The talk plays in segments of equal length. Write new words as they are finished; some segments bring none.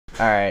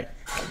Alright.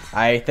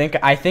 I think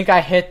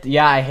I hit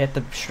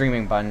the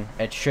streaming button.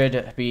 It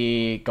should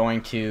be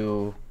going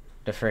to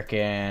the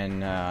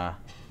frickin'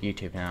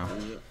 YouTube now.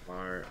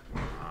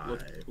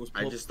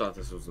 I just thought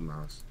this was the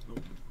mouse.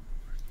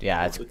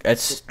 Yeah,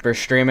 we're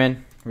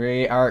streaming.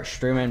 We are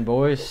streaming,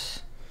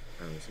 boys.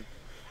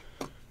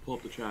 Pull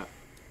up the chat.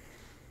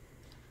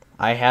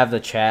 I have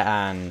the chat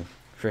on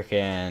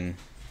frickin'.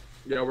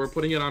 Yeah, we're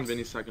putting it on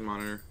Vinny's second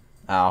monitor.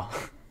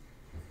 Oh.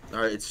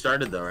 Alright, it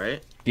started though,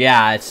 right?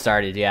 Yeah, it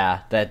started.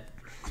 Yeah, that.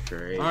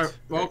 Great. Alright,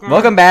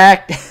 Welcome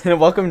back.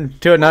 Welcome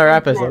to another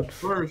episode.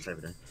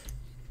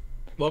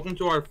 Welcome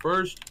to our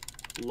first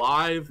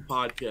live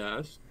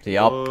podcast.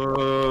 Yup.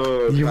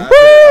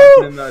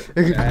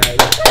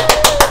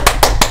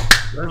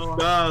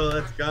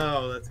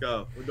 Let's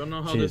go. We don't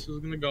know how this is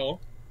gonna go.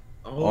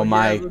 Oh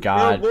my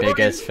god,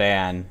 biggest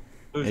fan.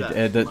 Who's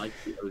that?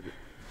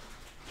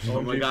 Oh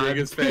my god,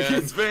 biggest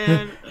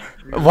fan.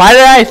 Why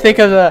did I think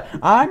of the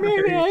I'm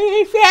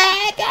a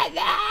fan?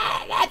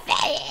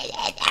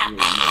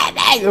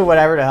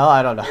 Whatever the hell,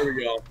 I don't know. Here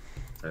we go.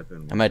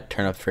 I'm gonna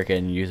turn up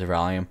freaking user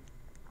volume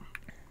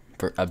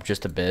for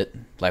just a bit,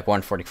 like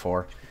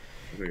 144.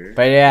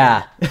 But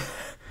yeah.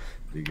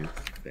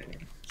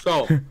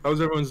 So, how was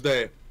everyone's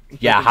day?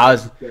 Yeah,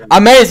 how's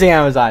amazing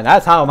Amazon.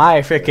 That's how my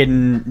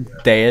freaking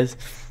day is.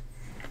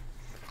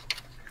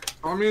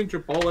 I'm in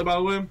Chipotle, by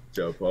the way.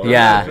 Chipotle.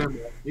 Yeah.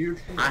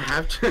 I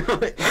have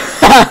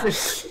to.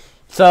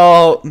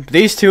 So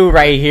these two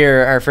right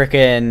here are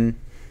freaking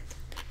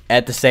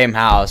at the same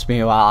house.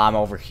 Meanwhile, I'm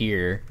over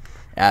here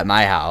at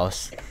my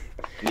house.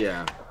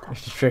 Yeah.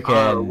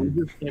 Freaking. We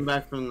just came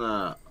back from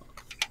the.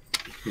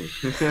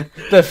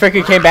 The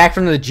freaking came back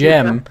from the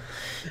gym.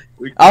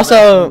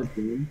 Also,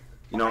 you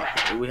know,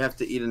 we have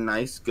to eat a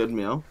nice, good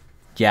meal.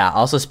 Yeah.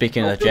 Also,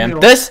 speaking of the gym,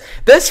 this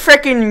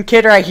freaking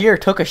kid right here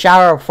took a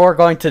shower before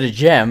going to the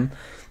gym.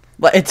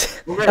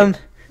 It's listen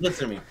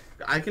to me.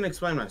 I can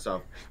explain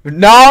myself.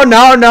 No.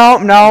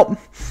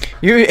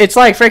 It's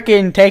like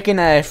freaking taking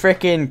a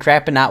freaking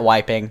crap and not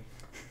wiping.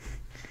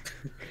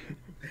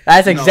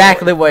 That's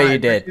exactly what you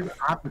did. It's the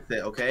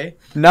opposite, okay?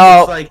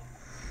 No.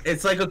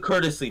 It's like a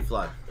courtesy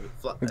flush.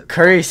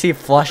 Courtesy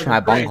flush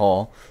my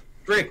bunghole.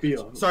 Frick.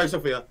 Sorry,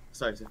 Sophia.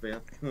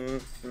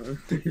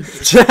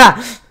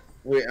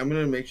 Wait, I'm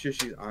gonna make sure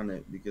she's on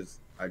it because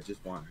I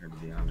just want her to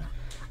be on it.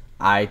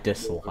 I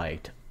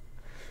disliked.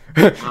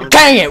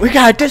 Dang it! We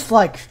got a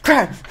dislike.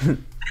 Crap.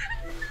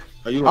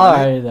 Are you on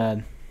Alright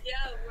then. Yeah,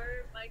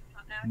 we're like.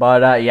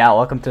 But yeah,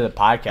 welcome to the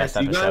podcast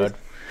episode.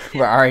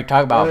 We're already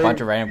talking about a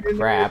bunch of random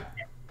crap.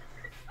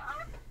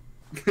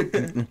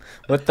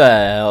 What the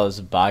hell is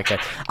a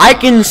podcast? I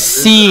can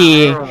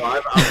see. I'm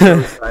so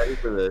excited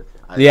for this.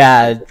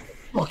 Yeah.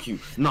 Fuck you.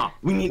 No,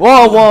 we need.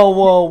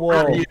 Whoa.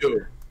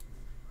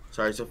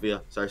 Sorry,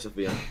 Sophia.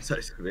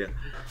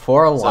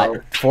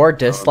 4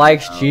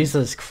 dislikes.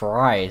 Jesus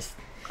Christ.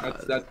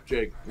 That's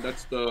Jake.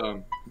 That's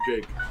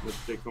Jake.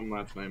 That's Jake from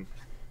last name.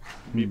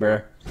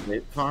 Bruh.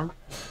 State Farm?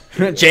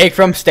 Jake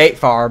from State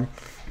Farm.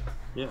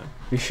 Yeah.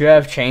 You should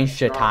have changed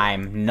the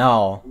time.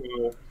 No.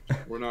 No,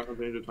 we're not gonna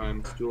change the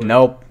time. It's too late.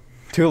 Nope.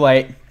 Too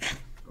late.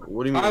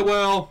 What do you mean? I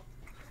will.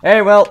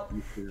 Hey, well.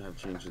 You should have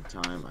changed the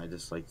time. I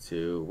just like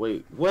to.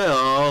 Wait,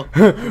 well.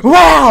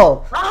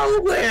 Wow!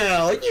 Oh,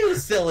 well, you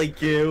silly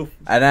goof.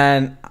 And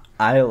then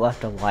I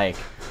left a like.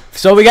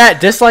 So we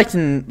got dislikes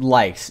and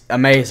likes.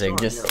 Amazing.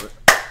 Just.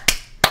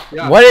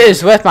 Yeah. What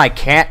is with my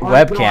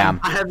webcam?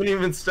 I haven't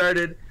even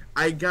started.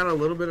 I got a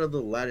little bit of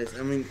the lettuce.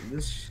 I mean,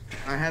 this.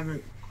 I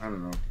haven't. I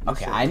don't know.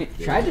 Okay,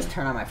 should I just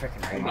turn on my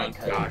freaking radio? my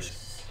gosh.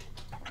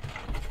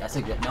 That's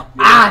a good no.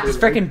 It's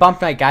freaking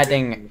bumped my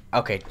goddamn.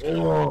 Okay.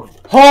 Oh,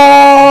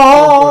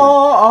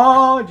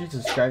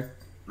 Jesus Christ!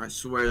 I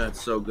swear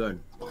that's so good.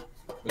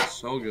 It's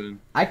so good.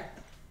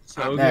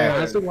 So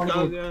There.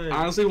 good.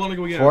 Honestly, want to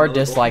go again. 4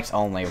 dislikes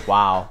only.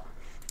 Wow,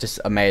 just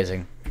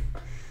amazing.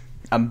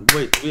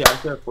 Wait, we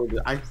actually have 4.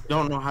 I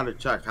don't know how to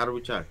check. How do we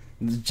check?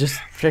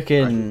 Just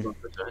freaking.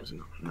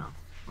 No.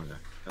 Okay,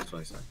 that's what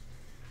I said.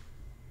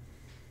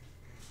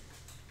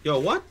 Yo,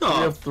 what the? We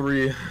have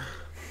 3.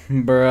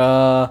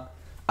 Bruh.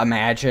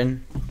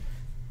 Imagine.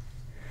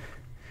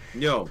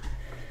 Yo,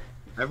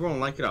 everyone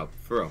like it up,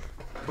 for real.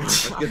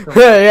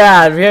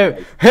 Yeah,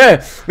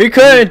 we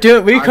couldn't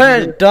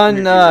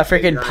done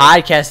freaking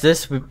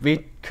podcast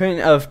we couldn't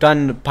have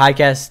done the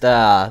podcast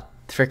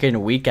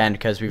freaking weekend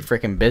because we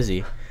freaking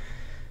busy.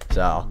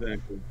 So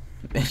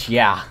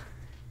yeah.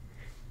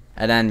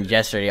 And then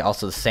yesterday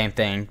also the same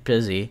thing,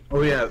 busy.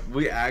 Oh yeah,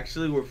 we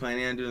actually were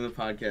planning on doing the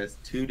podcast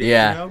 2 days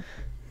ago.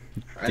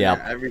 And Yep.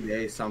 then every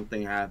day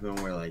something happened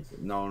where like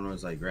no one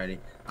was like ready.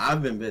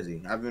 I've been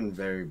busy. I've been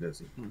very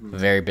busy.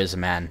 Very busy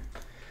man.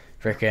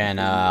 Freaking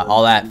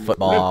all that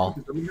football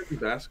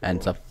and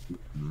stuff.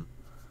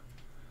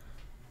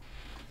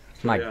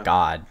 My yeah.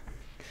 God.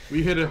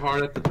 We hit it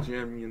hard at the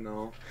gym, you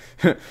know.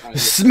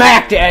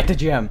 Smacked it at the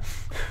gym.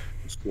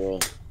 Swole.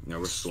 Yeah,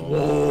 we're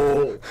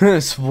swole.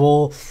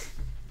 Swole.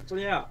 So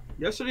yeah,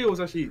 yesterday was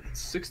actually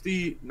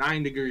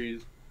 69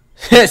 degrees.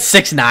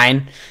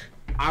 6'9".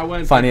 I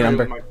went Funny to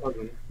number. with my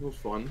cousin. It was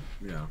fun.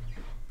 Yeah.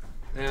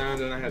 And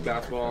then I had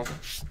basketball.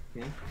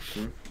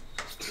 Hmm?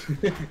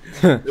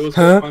 It was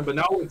so fun, but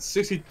now it's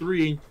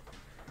 63,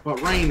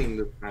 but raining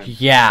this time.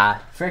 Yeah,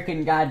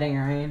 freaking goddamn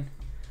rain.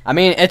 I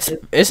mean,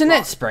 isn't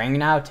it spring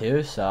now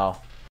too? So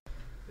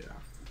Yeah.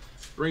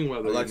 Spring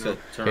weather. Alexa, You know?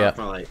 turn off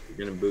my light. You're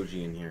getting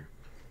bougie in here.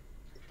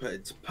 But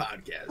it's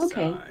podcast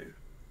Okay. time.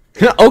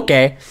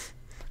 okay.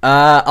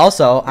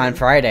 Also on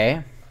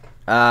Friday,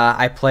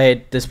 I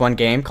played this one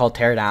game called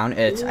Teardown.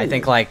 It's I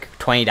think like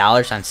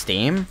 $20 on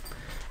Steam,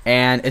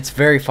 and it's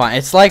very fun.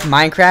 It's like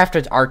Minecraft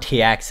with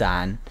RTX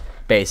on,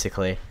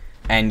 basically,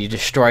 and you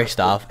destroy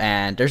stuff.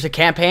 And there's a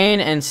campaign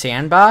and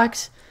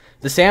sandbox.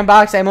 The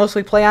sandbox I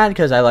mostly play on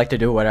because I like to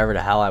do whatever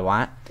the hell I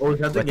want. Oh, is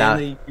that the Without-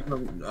 game that you keep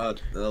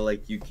on,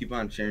 like you keep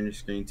on sharing your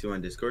screen too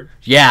on Discord?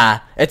 Yeah,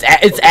 it's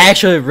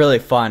actually really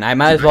fun. I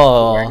might as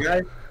well.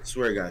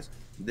 Swear, guys,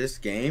 this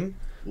game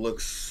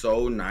looks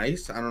so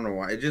nice. I don't know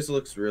why. It just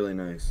looks really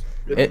nice.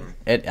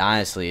 It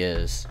honestly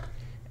is.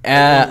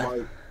 Everyone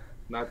like,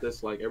 not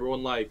dislike.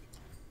 Everyone like.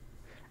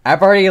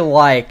 I've already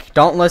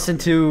don't listen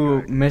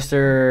to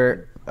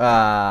Mr.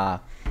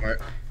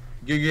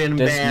 You're getting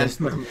This-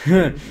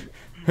 banned.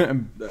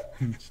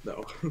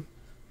 No.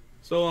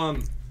 So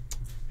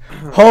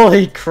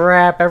Holy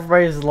crap!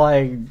 Everybody's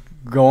like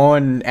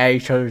going at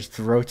each other's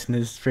throats in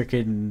this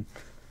freaking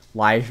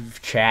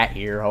live chat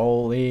here.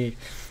 Holy!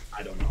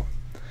 I don't know.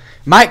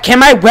 Can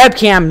my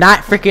webcam not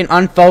freaking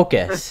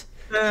unfocus?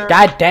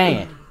 God dang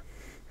it!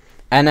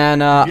 And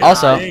then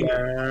also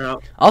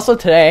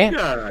today,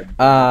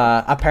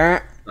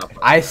 apparent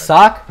I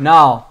suck.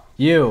 No,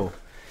 you.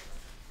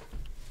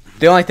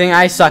 The only thing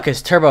I suck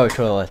is turbo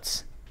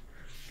toilets,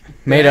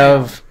 made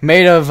of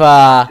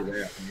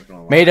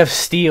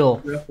steel.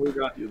 Definitely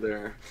got you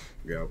there.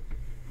 Go.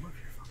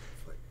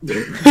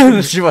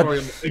 She Sorry, went- I'm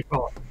a big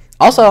fella. I'm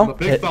Also, a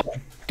big fella.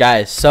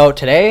 guys, so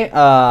today,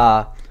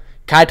 COD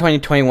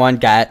 2021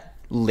 got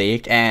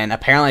leaked, and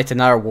apparently it's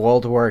another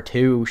World War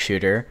II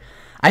shooter.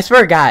 I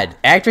swear to God,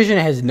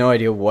 Activision has no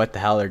idea what the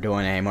hell they're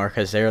doing anymore,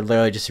 because they're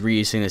literally just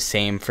reusing the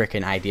same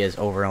freaking ideas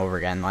over and over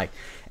again. Like,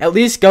 at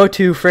least go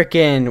to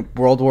freaking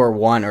World War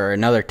I or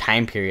another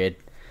time period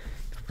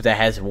that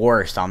has war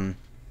or something.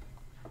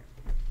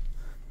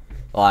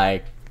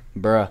 Like,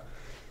 bruh.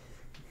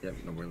 Yep,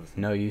 no, we're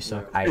listening. No, you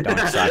suck. I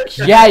don't suck.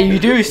 Yeah, you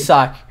do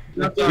suck.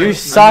 You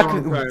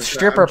suck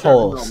stripper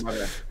poles.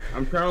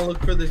 I'm trying to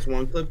look for this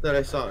one clip that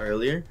I saw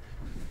earlier.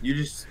 You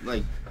just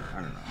like,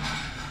 I don't know.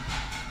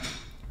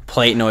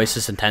 Plate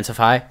noises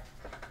intensify.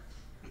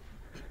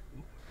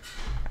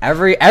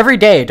 Every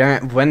day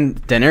during when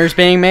dinner's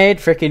being made,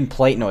 freaking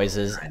plate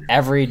noises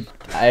every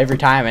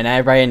time, and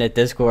everybody in the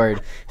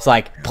Discord is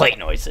like plate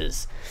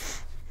noises.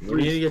 You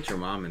need to get your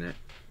mom in it.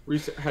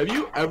 Reese, have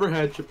you ever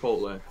had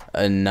Chipotle?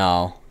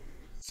 No.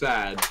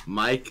 Sad.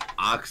 Mike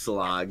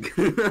Oxlog.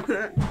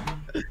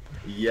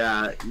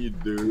 Yeah, you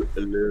do,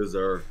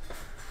 loser.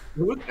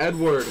 Who's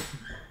Edward?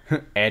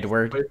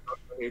 Edward. I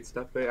hate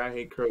Steppe. I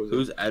hate crows.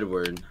 Who's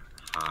Edward?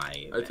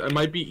 Hi. It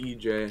might be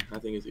EJ. I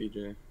think it's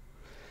EJ.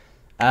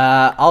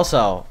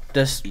 Also,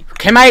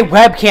 can my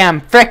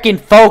webcam frickin'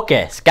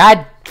 focus?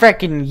 God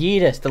frickin'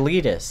 yeetus,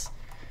 delete us.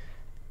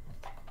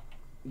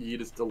 You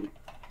just delete.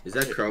 Is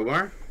that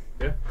Crowbar?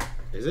 Yeah.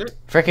 Is it?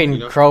 Frickin' You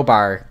know-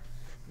 crowbar.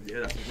 Yeah,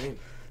 that's his name.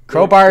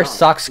 Crowbar Good job.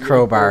 sucks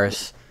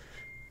crowbars.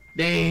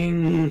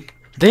 Ding.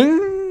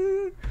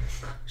 Ding!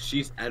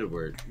 She's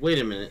Edward. Wait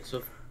a minute.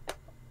 So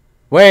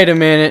Wait a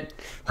minute.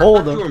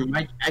 Hold I thought you on. were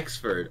Mike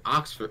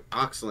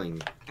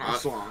Oxling.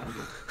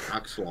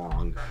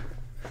 Oxlong.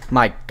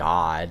 My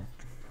God.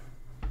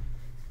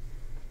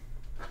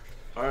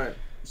 All right.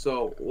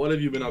 So, what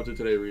have you been up to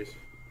today, Reese?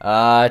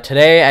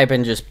 Today I've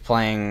been just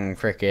playing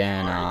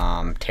frickin'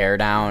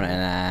 Teardown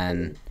and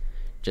then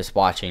just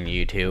watching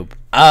YouTube.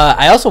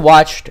 I also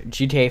watched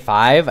GTA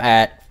 5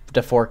 at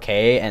the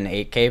 4K and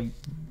 8K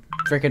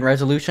frickin'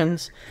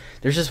 resolutions.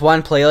 There's just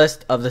one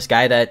playlist of this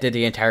guy that did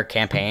the entire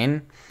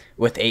campaign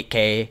with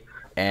 8K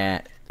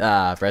and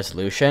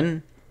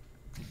resolution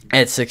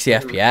at 60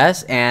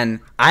 FPS, and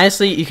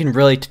honestly, you can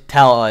really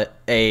tell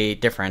a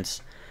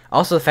difference.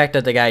 Also, the fact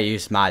that the guy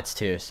used mods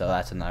too, so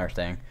that's another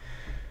thing.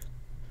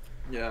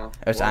 Yeah.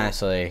 It's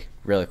honestly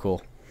really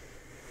cool.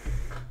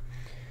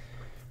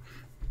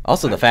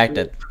 Also, the fact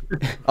that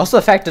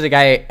the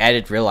guy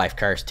added real life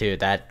cars too.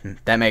 That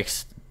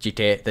makes the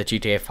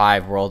GTA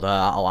 5 world a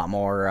lot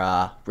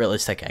more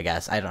realistic, I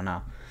guess. I don't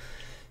know.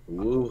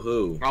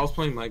 Woohoo. I was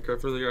playing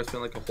Minecraft earlier. I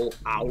spent like a whole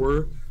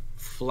hour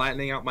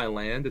flattening out my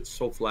land. It's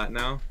so flat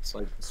now. It's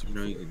like, You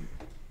know you can.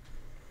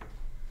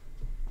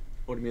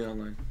 what do you mean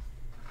online?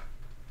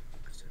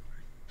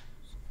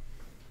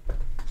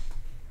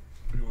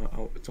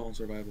 No, it's all in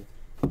survival.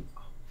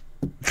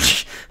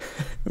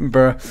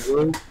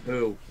 Bruh.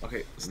 Who?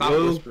 Okay, stop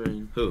Who?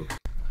 whispering. Who?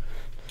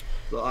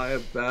 So I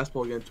have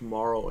basketball again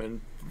tomorrow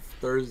and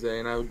Thursday,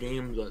 and I have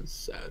games on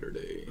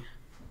Saturday.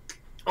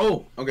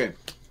 Oh, okay.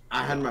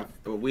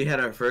 We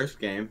had our first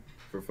game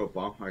for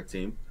football, our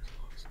team.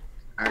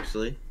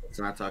 Actually, let's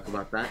not talk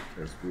about that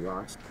because we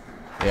lost.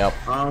 Yep.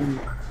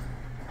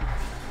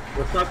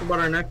 Let's talk about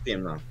our next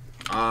game though.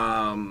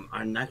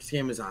 Our next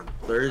game is on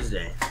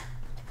Thursday,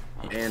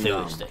 and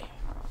Thursday.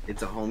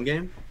 it's a home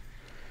game,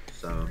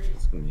 so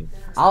it's gonna be.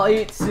 I'll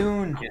eat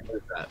soon. Can't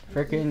lose that.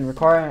 Freaking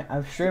recording.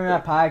 I'm streaming a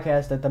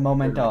podcast at the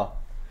momento.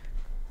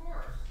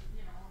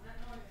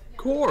 Of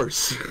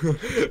course.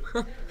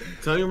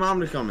 Tell your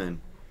mom to come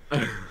in.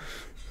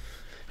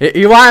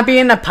 You want to be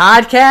in the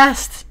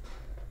podcast?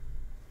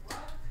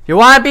 You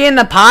want to be in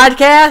the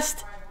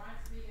podcast?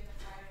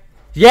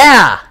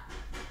 Yeah.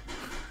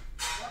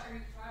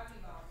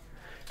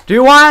 Do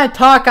you want to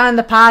talk on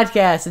the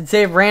podcast and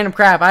say random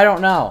crap? I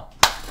don't know.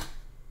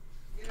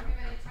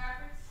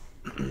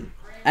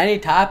 Any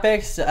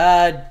topics?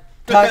 Talk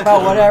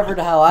about whatever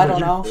the hell. I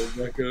don't know.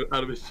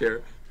 Out of his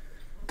chair.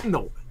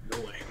 No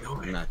way. No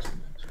way.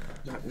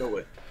 No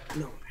way.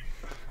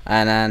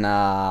 And then,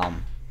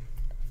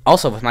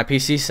 also with my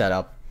PC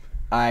setup,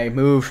 I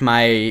moved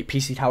my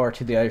PC tower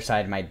to the other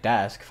side of my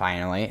desk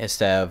finally,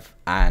 instead of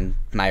on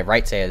my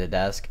right side of the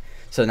desk.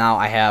 So now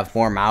I have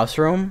more mouse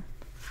room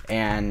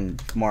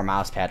and more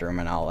mouse pad room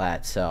and all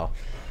that. So,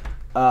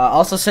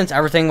 also since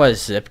everything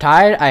was zip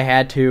tied, I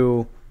had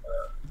to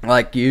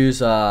like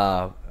use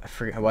I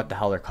forget what the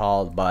hell they're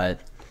called, but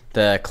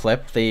the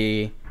clip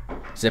the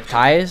zip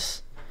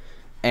ties,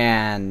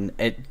 and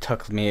it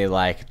took me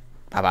like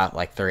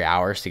about 3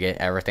 hours to get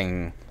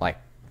everything like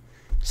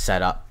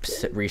set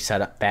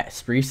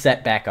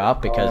back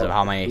up because of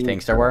how many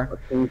things there were.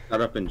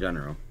 Set up in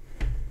general.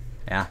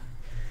 Yeah.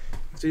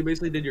 So you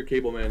basically did your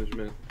cable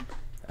management.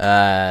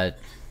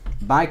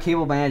 My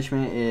cable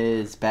management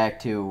is back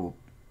to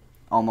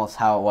almost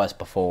how it was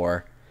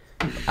before.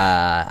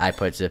 I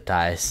put zip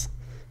ties.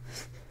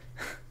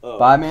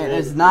 But I mean,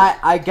 it's not.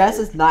 I guess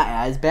it's not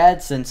as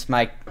bad since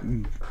my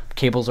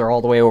cables are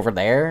all the way over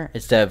there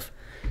instead of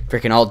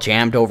freaking all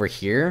jammed over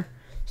here.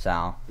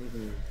 So.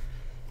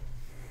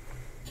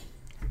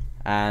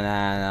 And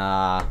then,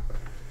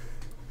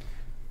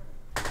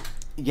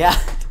 yeah.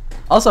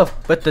 Also,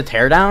 with the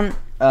teardown,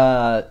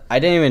 I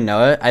didn't even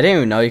know it. I didn't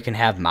even know you can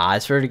have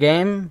mods for the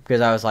game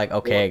because I was like,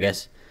 okay, I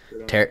guess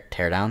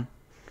teardown.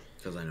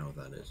 Because I know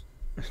what that is.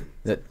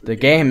 The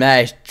game that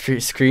I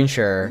screen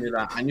share.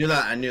 I knew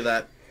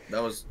that.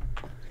 That was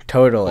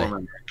totally.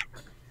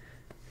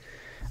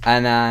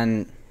 And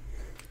then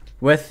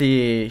with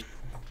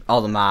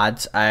all the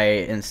mods, I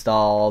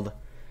installed a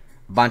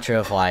bunch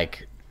of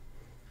like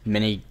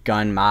mini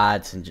gun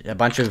mods and a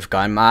bunch of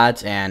gun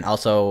mods, and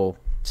also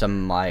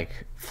some like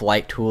a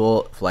flight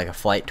tool,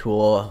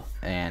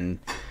 and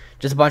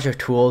just a bunch of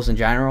tools in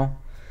general.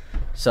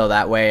 So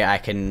that way I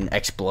can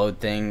explode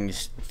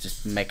things,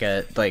 just make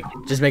a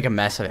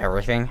mess of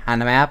everything on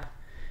the map.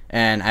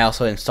 And I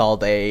also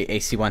installed a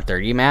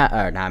AC-130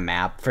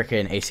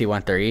 freaking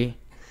AC-130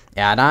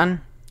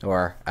 add-on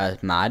or a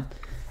mod,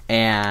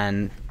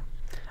 and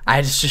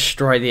I just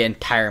destroy the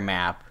entire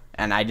map,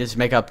 and I just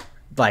make up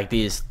like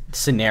these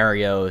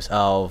scenarios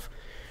of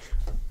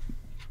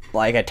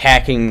like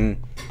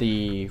attacking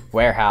the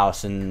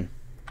warehouse and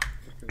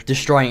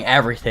destroying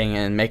everything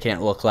and making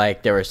it look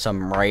like there was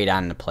some raid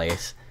on the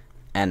place.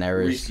 And there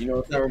was, Reese, you know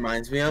what that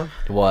reminds me of?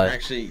 What?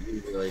 Actually,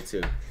 you relate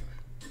too.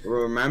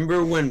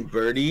 Remember when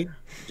Birdie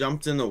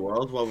jumped in the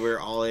world while we were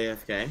all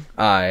AFK?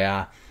 Oh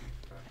yeah,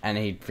 and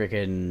he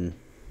freaking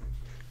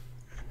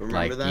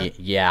Remember that?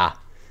 Yeah.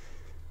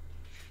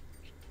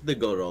 The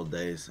good old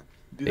days.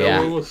 Dude, Yeah.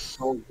 that world was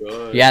so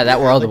good. Yeah, that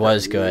world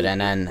was good,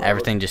 and then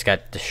everything just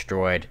got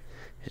destroyed.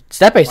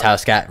 Step-Based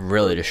house got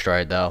really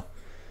destroyed though,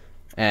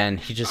 and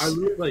he just. I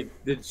really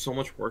did so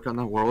much work on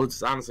that world.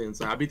 It's honestly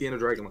insane. I beat the Ender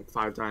Dragon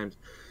 5 times.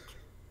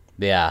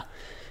 Yeah,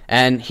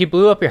 and he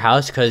blew up your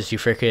house because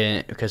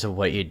of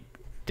what you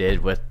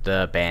did with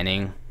the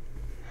banning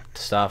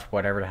stuff,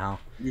 whatever the hell.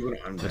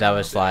 But that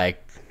was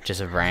like just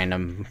a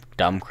random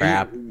dumb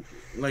crap.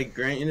 Like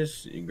Grant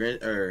just used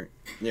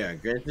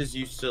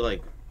to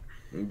like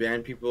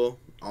ban people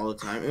all the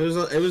time. It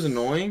was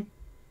annoying,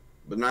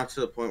 but not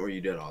to the point where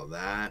you did all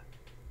that.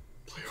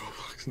 Play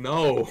Roblox?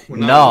 No. We're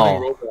not No.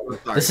 playing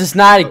Roblox. This is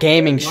not a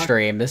gaming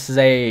stream. This is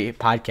a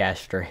podcast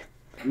stream.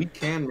 We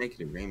can make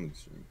it a gaming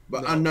stream,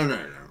 but no.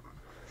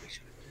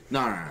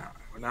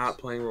 We're not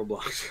playing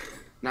Roblox.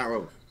 Not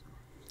Roblox.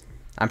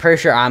 I'm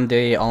pretty sure I'm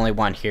the only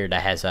one here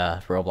that has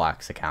a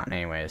Roblox account,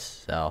 anyways.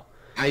 So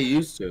I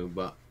used to,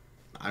 but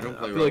I don't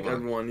play I feel like Roblox.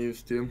 everyone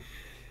used to.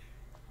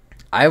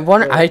 I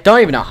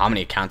don't even know how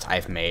many accounts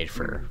I've made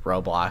for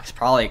Roblox.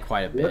 Probably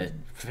quite a bit.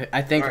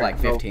 I think Alright,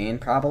 like 15,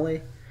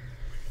 probably.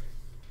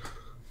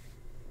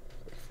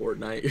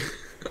 Fortnite.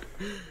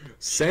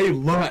 Say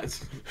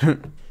less.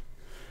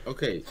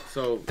 Okay,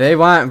 so You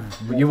want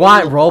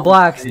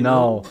Roblox?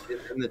 No.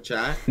 in the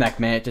chat,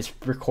 Neckman, it just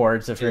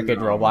records a freaking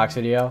Roblox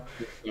video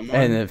someone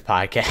and the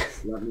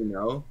podcast. let me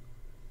know.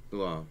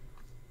 Well,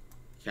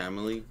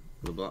 Camille,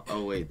 LeBlanc.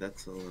 Oh wait,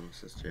 that's a little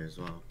sister as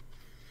well.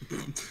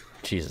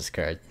 Jesus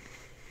Christ.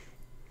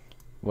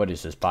 What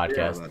is this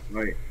podcast?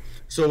 Right.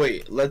 So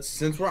wait,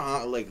 since we're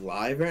on like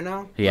live right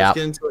now, Yeah.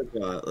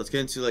 let's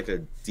get into like a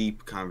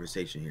deep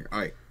conversation here. All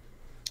right.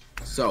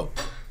 So,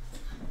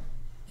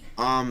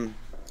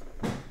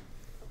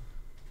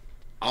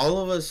 all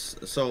of us.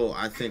 So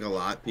I think a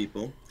lot of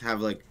people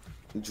have like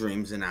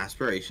dreams and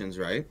aspirations,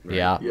 right?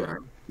 Yeah.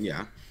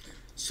 Yeah.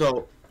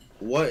 So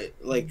what?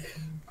 Like,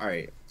 all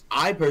right.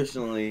 I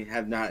personally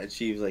have not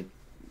achieved like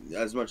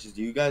as much as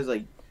you guys.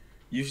 Like,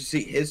 you should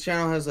see his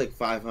channel has like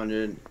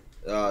 500.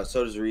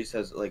 So does Reese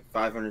has like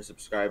 500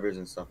 subscribers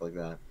and stuff like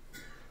that.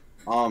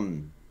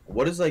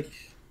 What is like?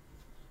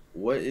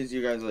 What is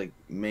your guys like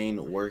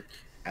main work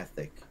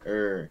ethic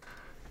or?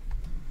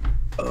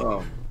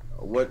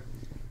 What?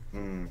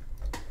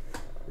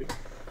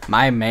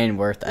 My main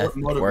What work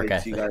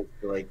motivates you ethic. guys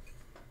to like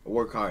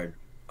work hard?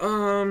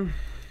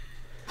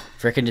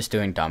 Freaking just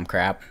doing dumb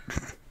crap.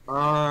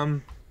 I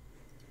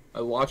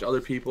watch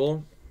other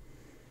people,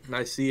 and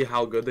I see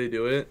how good they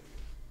do it.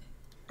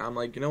 I'm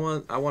like, you know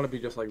what? I want to be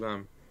just like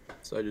them.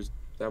 So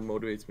that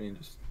motivates me and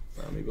just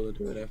I'm able to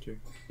do it after.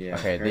 Yeah.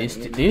 Okay,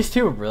 these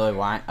two really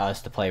want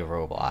us to play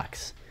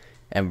Roblox,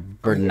 and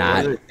we're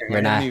not.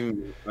 We're not.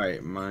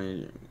 Right,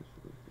 my.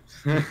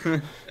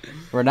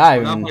 We're not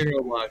I'm not even. playing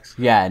Roblox.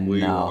 Yeah,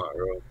 We no. are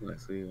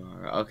Roblox. We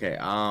are. Okay.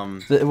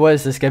 What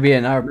is this gonna be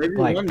another Maybe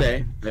like one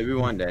day. Maybe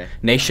one day.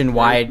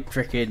 nationwide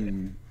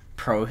freaking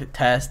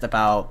protest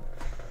about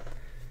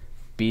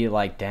be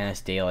like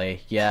Dennis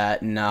Daly? Yeah,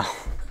 no.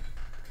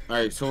 All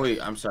right. So wait.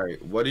 I'm sorry.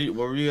 What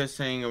were you guys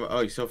saying about?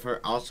 Oh, so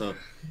for also,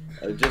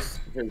 just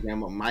for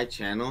example, my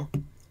channel.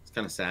 It's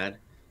kind of sad.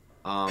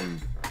 I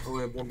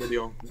only have one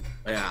video.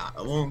 Yeah.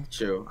 Well,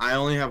 true. I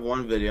only have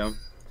one video.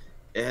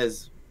 It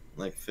has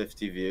like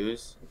 50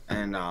 views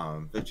and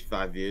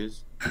 55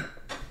 views,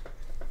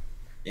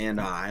 and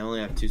I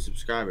only have 2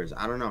 subscribers.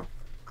 I don't know.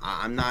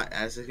 I'm not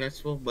as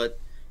successful, but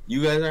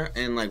you guys are.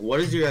 And like, what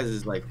is you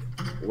guys' like?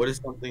 What is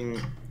something?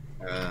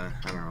 I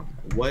don't know.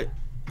 What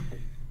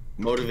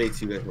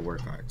motivates you guys to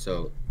work hard?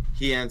 So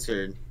he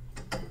answered.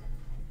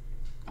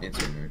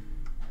 Nerd.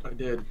 I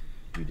did.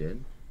 You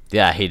did.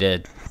 Yeah, he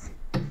did.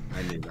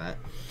 I knew that.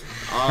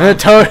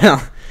 Total.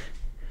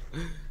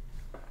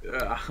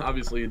 Yeah,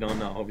 obviously you don't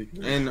know. Because...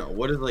 And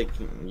what is like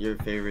your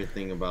favorite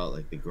thing about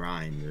like the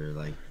grind or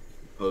like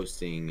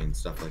posting and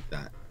stuff like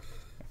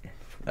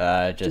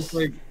that? Just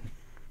like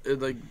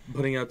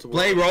putting out to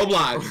Play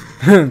Roblox.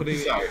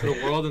 putting it out to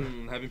the world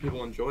and having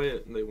people enjoy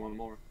it and they want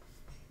more.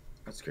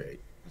 That's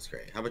great. That's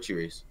great. How about you,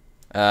 Reese?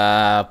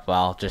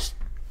 well, just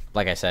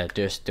like I said,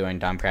 just doing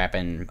Dumbcrap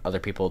and other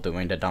people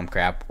doing the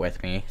Dumbcrap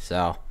with me.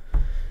 So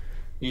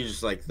You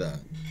just like the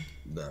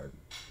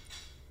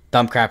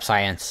Dumbcrap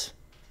science.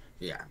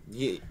 yeah.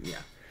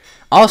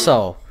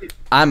 Also,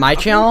 on my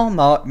channel,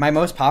 my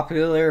most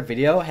popular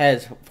video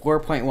has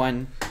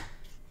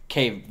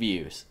 4.1k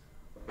views.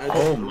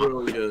 That's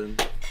really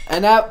good.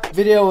 And that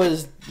video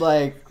was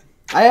like,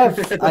 I have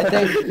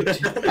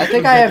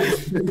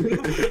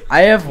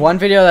one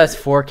video that's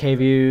 4k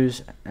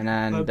views, and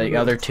then the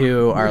other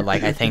two are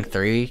like I think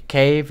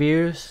 3k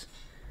views.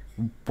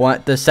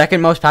 The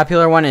second most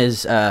popular one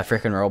is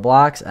freaking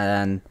Roblox,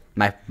 and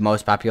my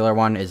most popular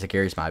one is a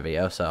Gary's Mod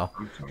video. So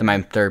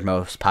my third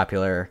most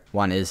popular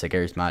one is a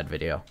Gary's Mod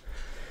video.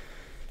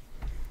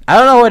 I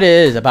don't know what it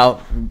is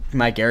about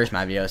my Gary's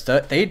Mod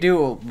videos. They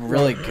do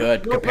really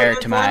good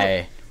compared to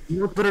my. You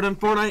know what's better than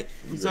Fortnite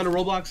instead of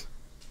Roblox?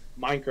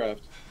 Minecraft.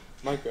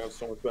 Minecraft's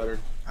so much better.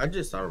 I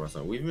just thought about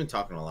something. We've been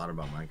talking a lot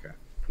about Minecraft.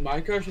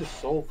 Minecraft is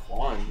so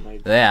fun.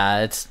 Like,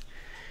 Yeah, it's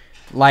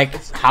like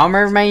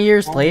however many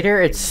years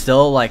later, it's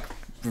still like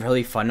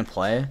really fun to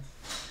play.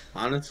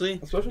 Honestly,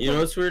 Especially you know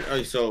what's weird?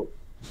 Okay, so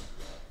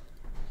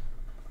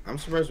I'm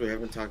surprised we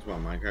haven't talked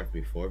about Minecraft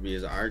before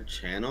because our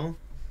channel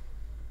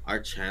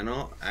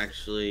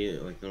actually,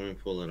 like, let me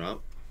pull it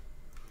up.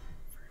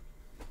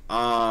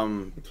 Let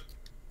me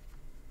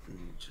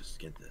just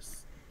get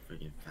this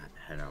freaking fat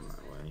head out of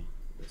my way.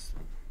 This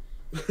thing.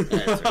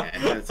 Yeah, it's okay.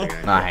 It's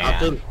okay. I'll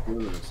do the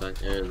screen in a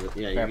sec.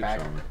 Yeah, you can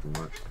show me if you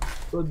want.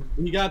 so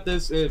he got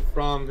this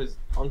from his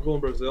uncle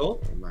in Brazil.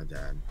 My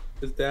dad.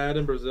 His dad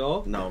in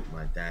Brazil. No,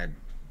 my dad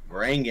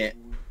bring it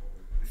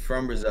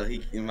from Brazil.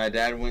 My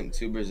dad went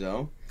to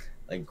Brazil,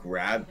 like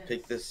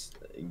picked this,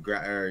 he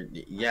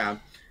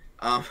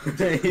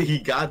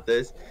got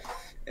this,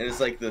 and it's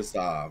like this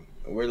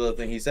weird little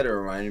thing. He said it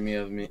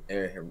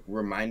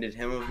reminded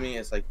him of me.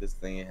 It's like this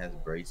thing. It has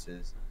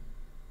braces.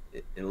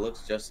 It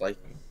looks just like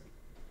me.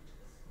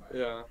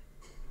 Yeah.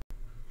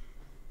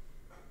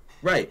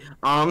 Right.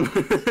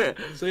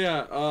 So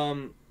yeah.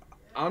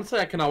 Honestly,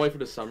 I cannot wait for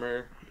the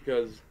summer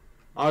because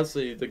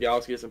honestly, the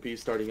Galaxy SMP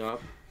is starting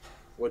up,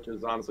 which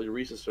is honestly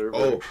Reese's server.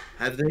 Oh,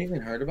 have they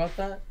even heard about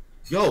that?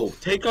 Yo,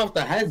 take off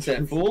the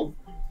headset, fool.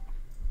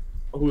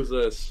 Who's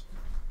this?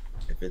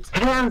 If it's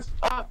Hands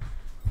up!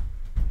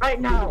 Right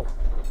now!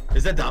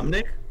 is that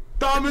Dominic?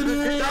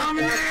 Dominic!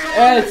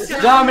 It's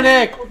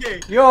Dominic. Okay.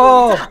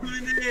 Yo.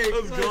 Dominic,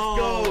 let's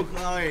go. All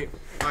right.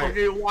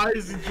 Okay, why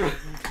is he?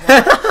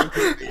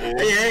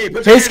 Hey,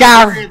 put Face your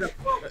guy. hands up.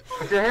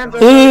 Put your hands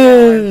up! I'm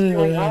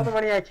stealing all the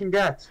money I can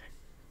get.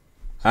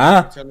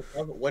 Huh?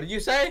 What did you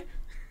say?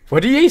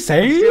 What did he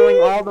say?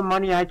 Stealing all the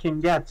money I can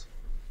get.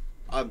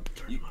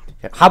 You,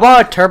 How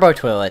about a turbo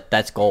toilet?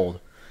 That's gold.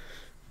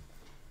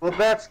 Well,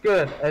 that's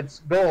good. It's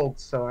gold,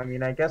 so I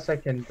mean, I guess I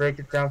can break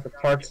it down to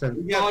parts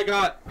and. Yeah, We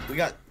got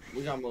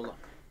Moolah.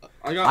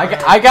 I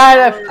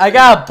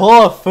got a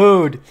bowl of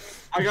food.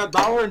 I got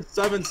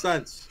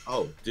 $1.07.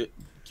 Oh, dude,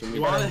 can we?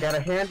 You want You gotta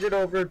hand it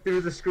over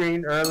through the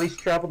screen, or at least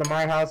travel to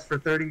my house for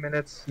 30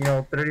 minutes.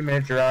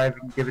 30-minute drive,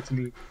 and give it to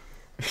me.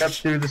 Step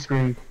through the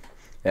screen.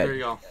 There you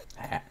go.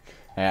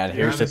 And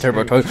here's the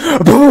turbo toy.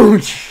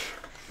 Boom!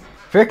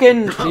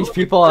 Frickin' these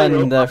people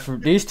in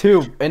these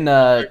two in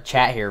the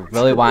chat here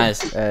really want us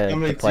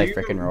to play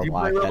frickin'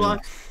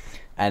 Roblox,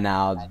 and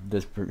now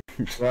this.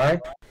 Why?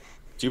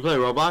 Do you play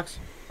Roblox?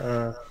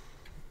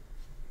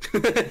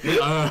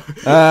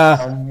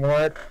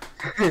 What?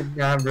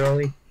 Not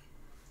really.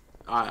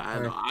 I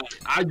know.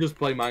 I just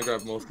play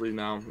Minecraft mostly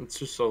now. It's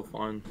just so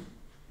fun.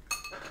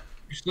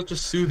 It's such a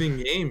soothing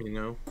game, you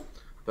know.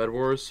 Bed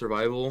Wars,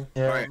 survival.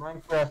 Yeah, Right.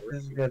 Minecraft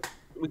is good.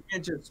 We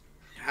can't just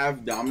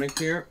have Dominic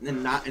here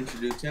and not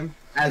introduce him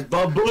as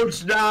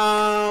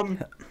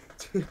Baboochdom.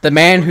 The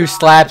man who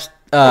slaps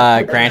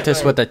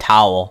Grantis with a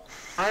towel.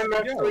 I'm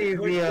actually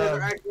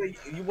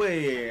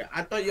Wait,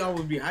 I thought y'all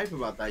would be hype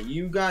about that.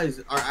 You guys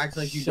are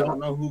acting like you don't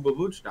know who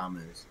Baboochdom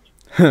is.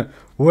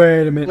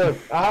 Wait a minute. Look,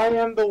 I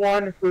am the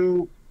one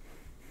who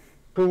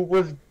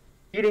was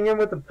beating him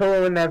with a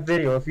pillow in that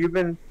video. If you've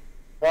been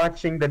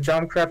watching the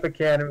Dumbcrap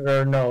Academy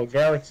or no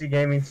Galaxy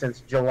Gaming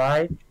since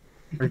July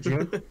or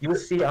June, you'll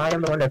see I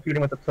am the one that beat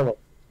him with the pillow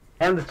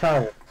and the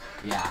towel.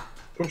 Yeah.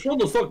 Control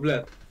the fuck,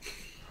 blood.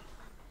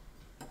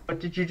 What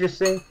did you just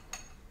say?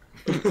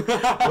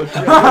 What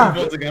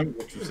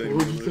you say?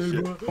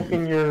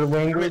 In your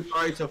language.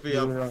 Sorry,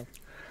 Sophia.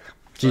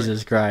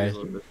 Jesus Christ.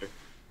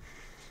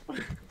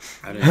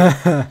 I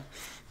didn't.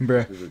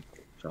 Bruh.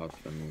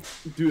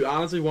 Dude,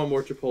 honestly, one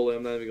more Chipotle.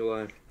 I'm not even gonna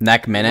lie.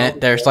 Next minute,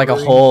 there's like a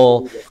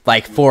whole,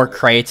 like 4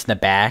 crates in the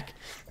back.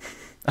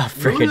 A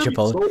freaking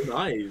Chipotle. So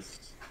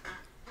nice.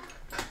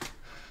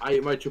 I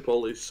eat my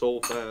Chipotle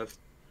so fast.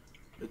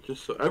 It's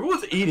just so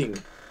everyone's eating.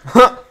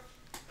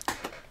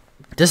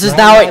 This is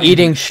now an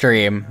eating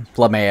stream,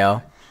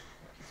 Flameo.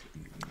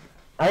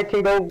 I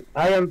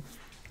am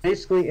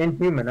basically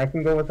inhuman. I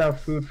can go without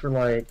food for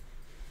like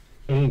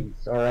days,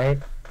 alright?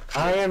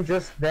 I am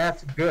just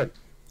that good.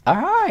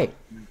 Alright.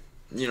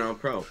 You know,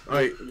 pro.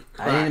 Alright.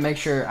 I need to make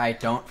sure I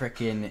don't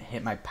freaking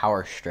hit my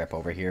power strip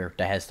over here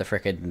that has the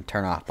freaking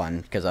turn off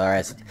button, because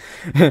otherwise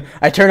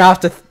I turn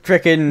off the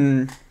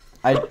freaking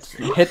I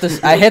hit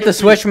the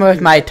switch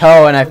with my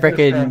toe and I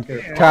freaking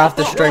turn off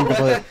the string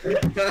completely.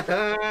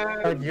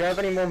 Do you have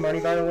any more money,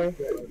 by the way?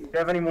 Do you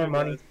have any more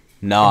money?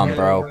 No, I'm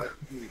broke.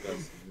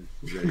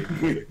 Are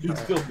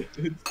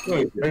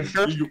you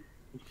sure?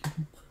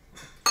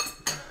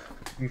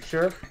 You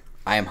sure?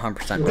 I am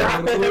 100%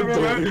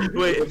 broke.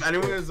 Wait, if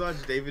anyone has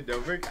watched David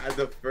Dobrik,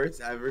 the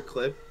first ever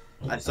clip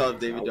I saw of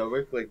David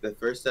Dobrik, like the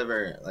first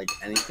ever like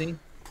anything,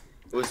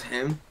 it was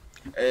him,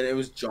 and it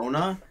was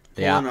Jonah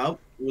pulling up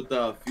with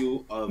a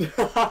few of his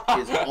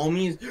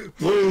homies,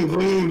 boom,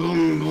 boom,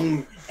 boom,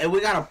 boom, and we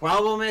got a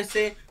problem, I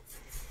say.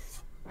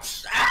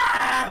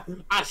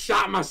 I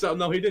shot myself.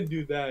 No, he didn't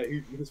do that.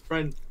 His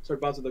friend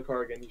started bouncing the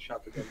car again. He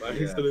shot the gun by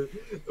accident.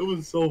 It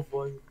was so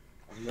funny.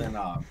 And then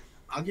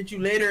I'll get you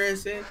later, I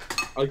said.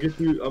 I'm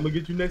gonna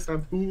get you next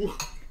time, fool.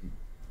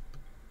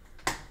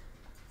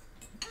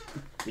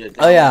 Yeah,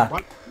 Oh yeah.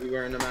 What? You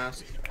wearing the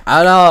mask?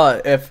 I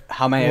don't know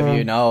how many of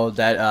you know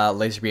that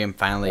Laserbeam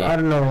finally I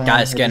don't know.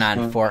 got a skin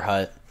on Fort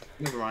Hut.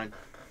 Never mind.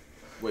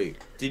 Wait,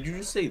 did you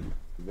just say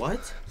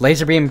what?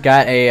 Laserbeam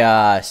got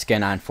a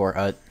skin on Fort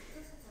Hut.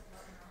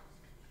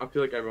 I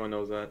feel like everyone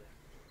knows that.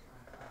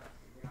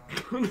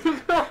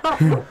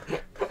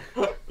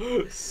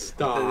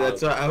 Stop.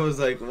 That's why I was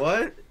like,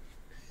 what?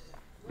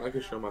 I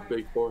can show my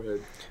big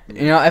forehead.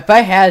 You know, if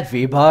I had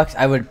V-Bucks,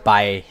 I would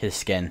buy his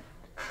skin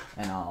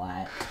and all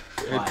that.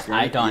 But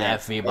I don't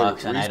have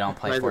V-Bucks and I don't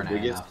play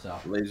Fortnite enough, so.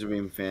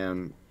 Laserbeam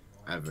fan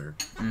ever.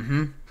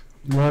 Mm-hmm.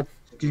 What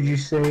did you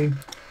say?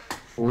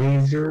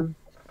 Laser?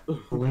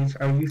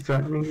 Are you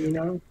threatening me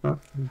now? Huh?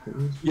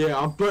 Yeah,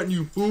 I'm threatening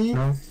you, fool.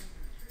 No?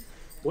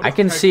 What I is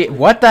can Tech see doing?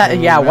 what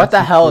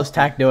the hell is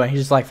Tech doing? He's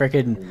just like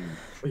freaking.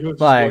 He was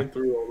just like- going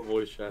through all the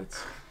voice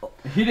chats.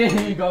 He didn't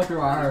even go through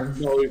ours.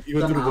 No, he went to the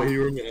Somehow. waiting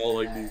room and all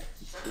like these.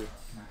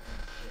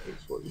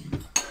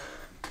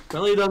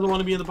 Apparently, he doesn't want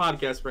to be in the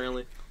podcast.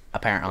 Apparently, I don't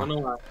Apparently.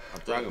 know why.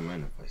 I'll drag him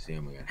in if I see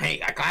him again.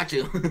 Hey, I got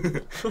you.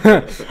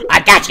 I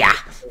gotcha.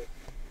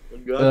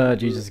 Good.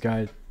 Jesus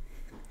God.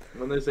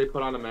 When they say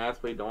put on a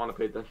mask, but you don't want to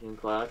pay attention in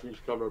class, you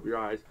just cover up your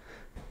eyes.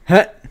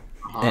 Huh?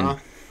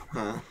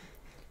 Huh?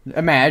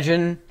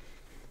 Imagine.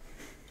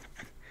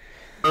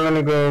 I'm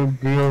gonna go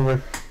deal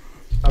with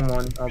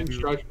someone. I can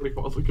stretch pretty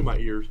far. Look at my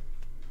ears.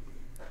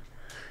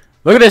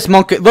 Look at this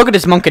monkey. Look at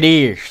this monkey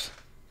ears.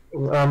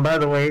 By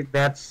the way,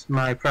 that's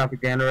my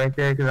propaganda right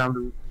there because I'm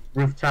the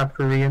rooftop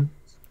Korean.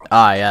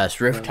 Ah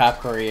yes, rooftop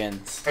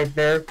Koreans. Right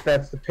there,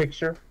 that's the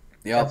picture.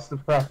 Yep. That's the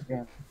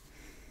propaganda.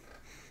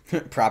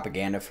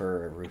 Propaganda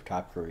for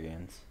rooftop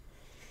Koreans.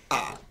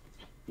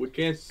 We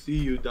can't see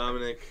you,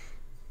 Dominic.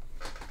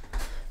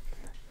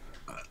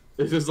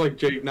 It's just like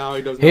Jake now.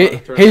 He doesn't. Know how to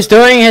turn He's it.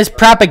 doing his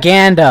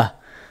propaganda.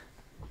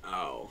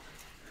 Ow.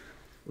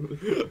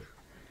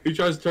 He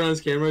tries to turn on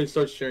his camera. He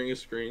starts sharing his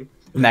screen.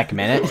 Neck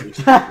minute.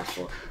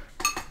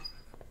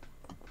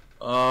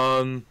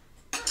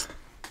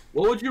 What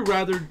would you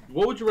rather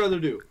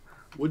do?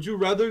 Would you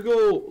rather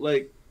go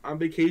like on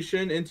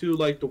vacation into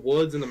like the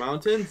woods and the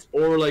mountains,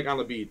 or like on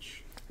the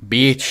beach?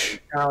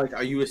 Beach. Like,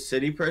 are you a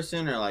city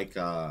person or like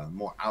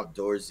more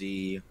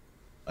outdoorsy,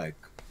 like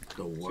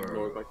the Ignore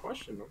world? my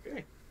question.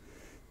 Okay.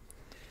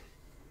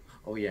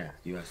 Oh yeah,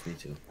 you asked me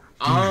too.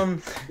 To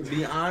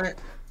be honest.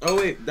 Oh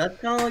wait, that's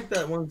kind of like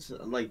that one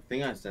like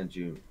thing I sent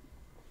you.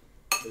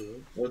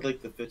 With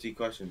like the 50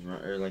 questions,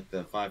 right? Or like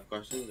the 5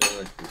 questions, or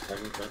like the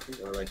 7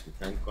 questions, or like the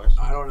 10 questions.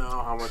 I don't know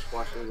how much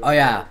questions. Oh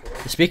yeah.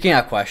 Speaking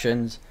of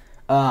questions,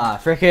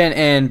 freaking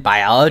in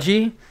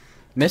biology,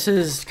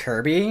 Mrs.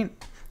 Kirby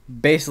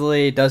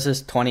basically does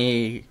this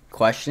 20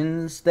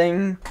 questions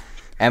thing,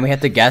 and we have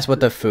to guess what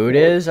the food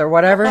is or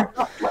whatever.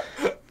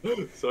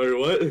 Sorry,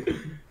 what?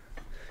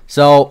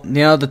 So, you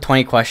know the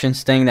 20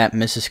 questions thing that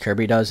Mrs.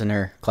 Kirby does in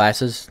her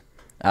classes?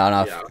 I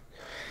don't know. Yeah.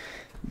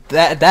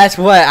 That's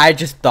what I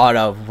just thought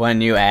of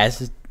when you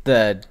asked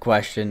the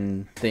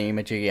question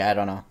thingamajiggy. I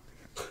don't know.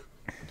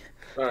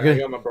 Alright, I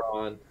got my bra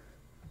on.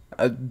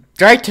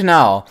 Right to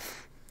know.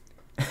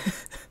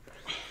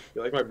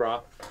 You like my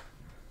bra?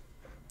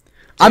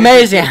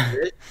 Amazing.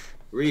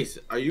 Reese,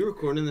 are you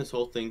recording this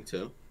whole thing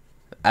too?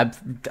 I'm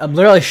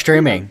literally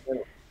streaming.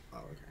 Oh,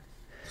 okay.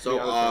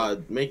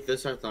 So, make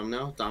this our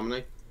thumbnail,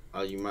 Dominic.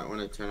 You might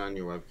want to turn on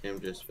your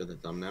webcam just for the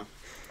thumbnail.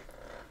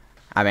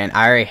 I mean,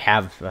 I already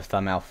have a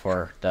thumbnail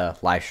for the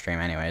live stream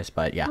anyways,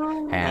 but yeah.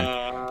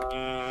 And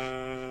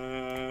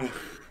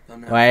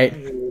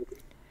wait.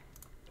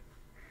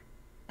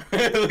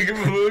 Look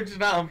at Mooch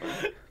now.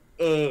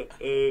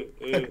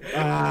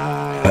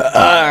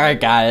 Alright,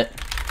 got it.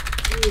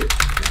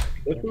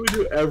 That's what we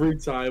do every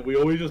time. We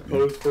always just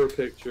pose for a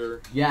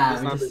picture. Yeah,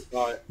 It's not the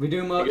thought. we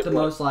do the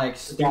most like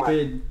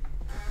stupid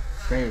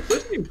things.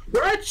 This is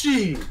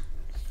stretchy!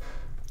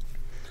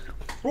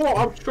 Bro,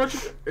 I'm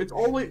stretching. It's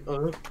always.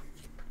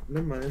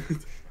 Never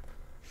mind.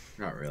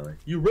 Not really.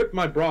 You ripped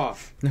my bra.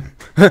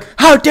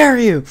 How dare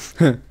you!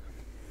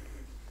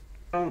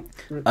 Oh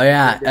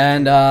yeah,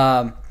 and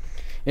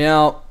you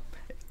know,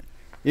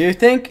 you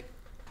think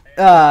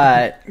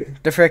the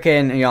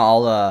frickin'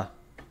 all the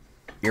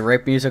your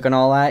rape music and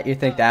all that, you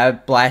think that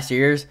would blast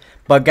your ears,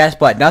 but guess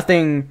what?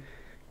 Nothing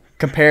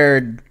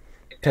compared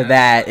to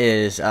that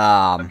is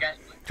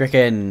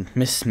frickin'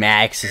 Miss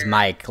Max's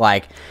mic.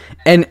 Like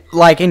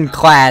in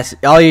class,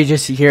 all you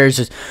just hear is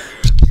just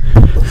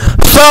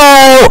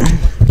so.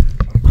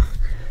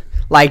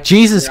 Like,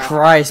 Jesus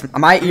Christ,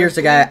 my ears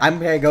are gonna, I'm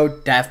gonna go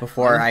deaf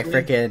before I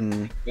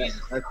frickin'...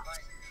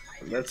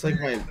 That's like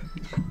my...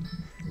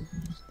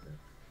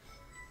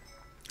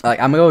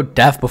 Like, I'm gonna go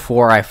deaf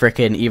before I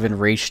frickin' even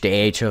reach the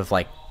age of,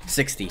 like,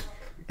 60.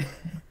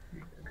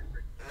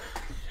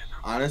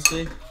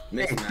 Honestly,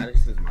 Miss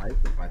Madison's mic is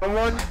my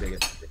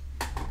biggest fear.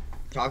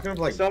 Talking of,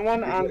 like...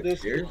 Someone on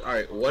this...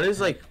 Alright, what is,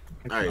 like...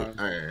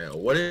 Alright,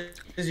 what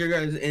is your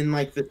guys... In,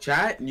 like, the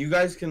chat, you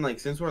guys can, like,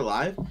 since we're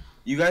live...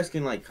 You guys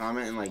can like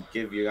comment and like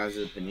give your guys'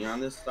 opinion on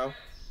this stuff.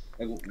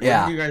 Like, what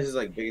is your guys'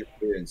 like biggest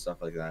fear and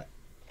stuff like that?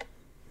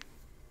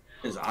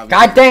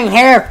 God dang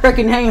hair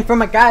freaking hanging from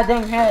my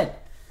goddamn head.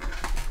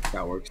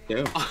 That works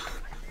too.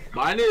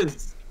 Mine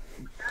is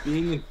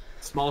being in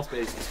small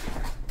spaces.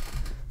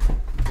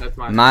 That's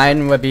mine.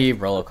 Mine would be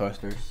roller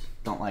coasters.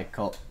 Don't like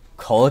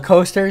cola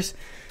coasters.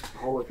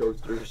 Roller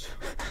coasters.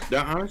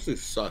 That honestly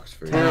sucks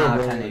for you.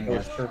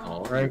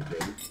 Right?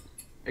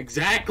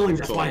 Exactly.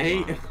 That's why I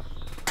hate it.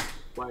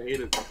 Why I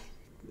hate it.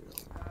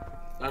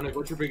 Dominic,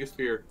 what's your biggest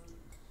fear?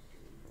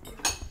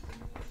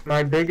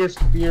 My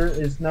biggest fear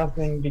is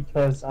nothing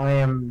because I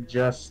am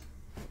just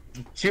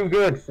too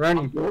good for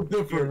any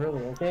fear,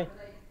 really, okay?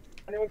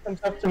 Anyone comes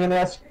up to me and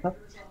asks, huh?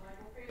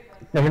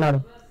 No, you're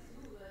not.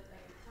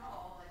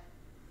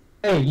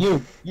 Hey,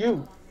 you,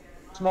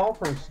 small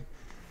person.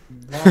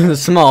 The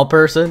small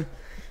person.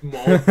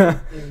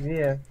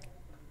 Yeah.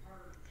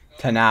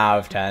 10 out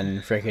of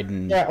 10,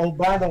 freaking. Yeah. Oh,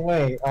 by the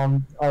way,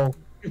 oh,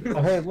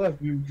 hey, look,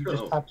 you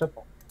just popped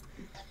up.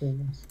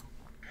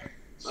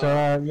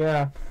 So,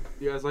 yeah.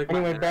 You guys like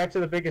Anyway, back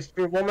to the biggest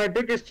fear. Well, my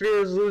biggest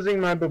fear is losing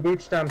my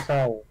babuch down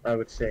towel, I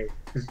would say.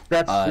 Because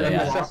that's a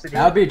necessity.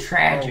 That would be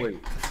tragic.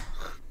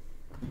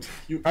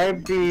 I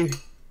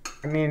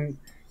mean,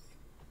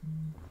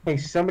 hey,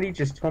 somebody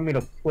just told me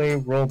to play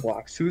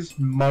Roblox. Who's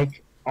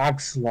Mike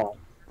Oxlaw?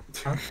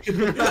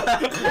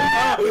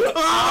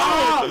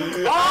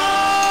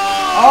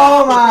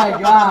 Oh my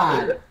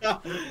god!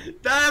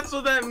 That's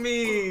what that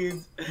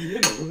means.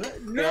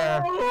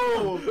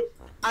 No,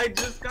 I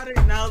just got it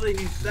now that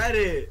he said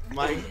it.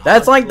 Mike.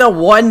 That's like the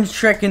one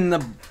trick in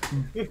the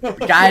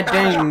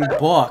goddamn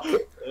book.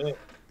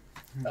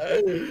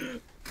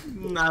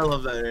 I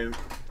love that name.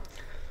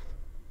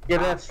 Yeah,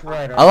 that's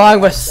right.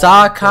 Along with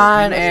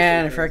Sakon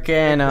and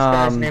frickin' This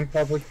guy's name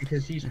public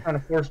because he's trying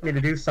to force me to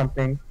do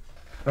something.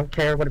 I don't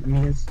care what it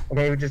means.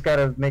 Okay, we just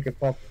gotta make it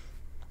public.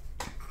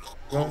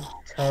 Don't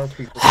tell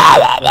people to play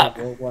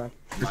Roblox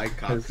Mike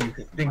because you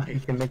think you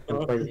can make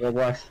them play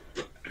Roblox.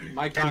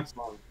 Mike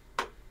Coxlong.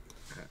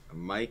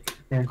 Mike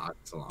Yeah.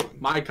 Oxlong.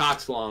 Mike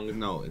Coxlong.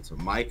 No, it's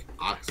Mike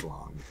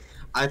Oxlong.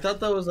 I thought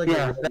that was like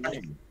Yeah, a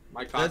name.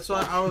 Mike That's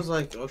why I was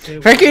like, okay.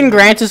 Freaking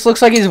Grant just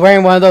looks like he's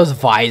wearing one of those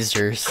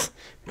visors.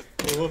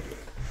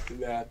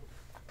 Yeah.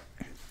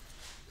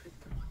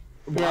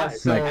 Yeah, Oh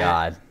so my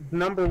god.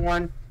 number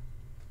one,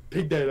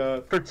 Pick that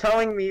up. for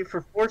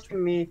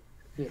forcing me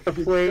to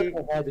play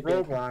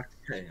Roblox,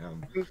 Hey,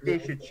 I think they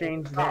should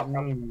change that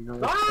name. You know,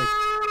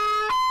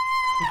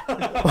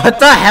 it's What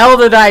the hell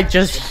did I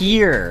just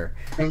hear?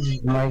 like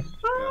change Mike.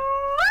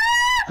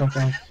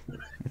 Okay.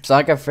 It's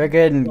like a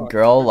freaking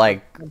girl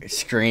like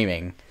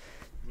screaming.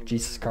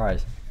 Jesus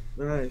Christ.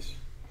 Nice.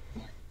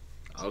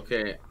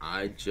 okay,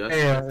 I just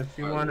Hey, if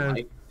you want to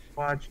like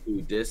watch,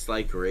 to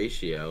dislike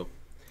ratio,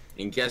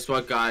 and guess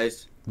what,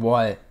 guys?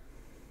 What?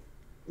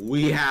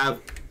 We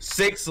have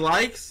 6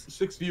 likes,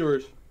 6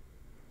 viewers.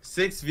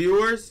 6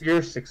 viewers,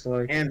 your 6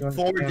 likes. and You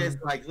 4 understand?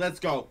 dislikes. Let's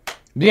go.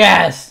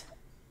 Yes!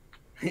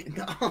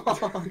 No,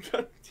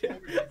 God damn.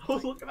 I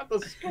was looking at the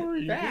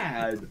story.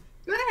 bad.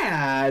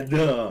 That's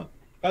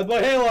my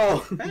Halo.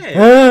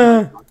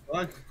 Hey.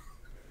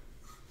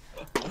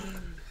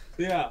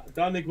 Yeah,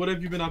 Dominic, what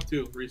have you been up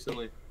to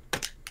recently?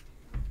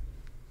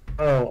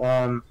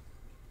 Oh,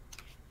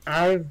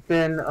 I've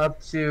been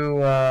up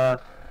to,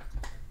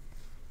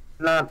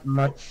 not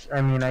much.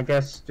 I mean, I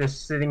guess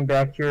just sitting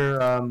back here,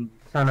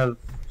 kind of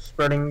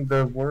spreading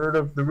the word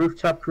of the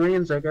rooftop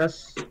Koreans, I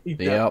guess.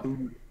 Yep.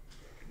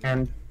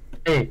 And,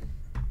 hey,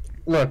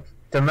 look,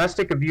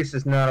 domestic abuse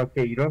is not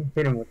okay. You don't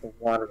hit him with a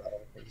water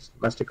bottle. It's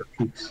domestic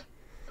abuse.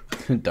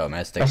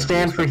 Domestic. I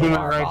stand abuse for with a human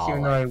water rights,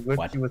 even though I bottle. whipped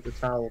What? you with a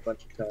towel a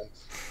bunch of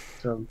times.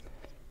 So,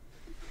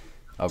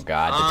 Oh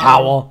god, the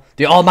towel.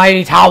 The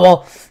almighty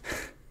towel.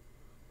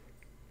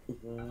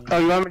 oh,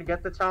 you want me to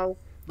get the towel?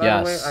 By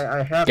Yes. the way,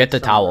 I have Get it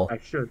the somewhere. towel. I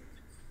should.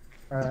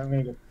 I'm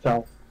gonna get the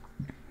towel.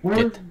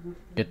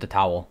 Get the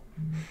towel.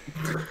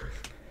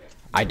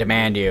 I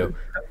demand you.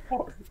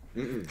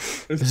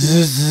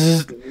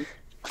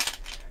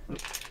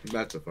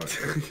 That's a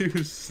part.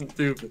 You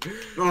stupid.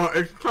 Oh,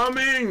 it's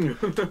coming.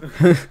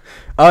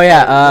 Oh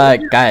yeah,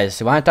 guys,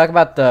 you want to talk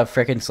about the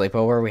freaking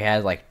sleepover we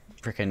had like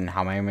freaking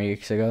how many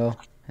weeks ago?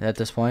 At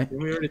this point,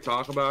 Didn't we already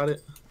talk about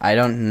it? I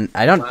don't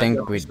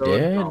think we So,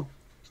 did. no.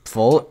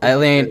 Full. I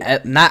mean,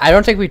 not. I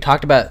don't think we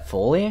talked about it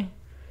fully.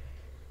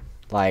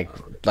 Like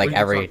We can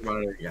every. talk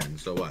about it again.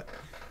 So what?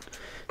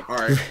 All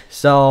right.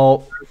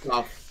 So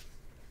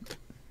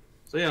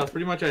So yeah, it's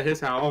pretty much at his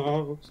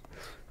house.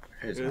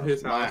 His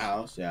His house. My house.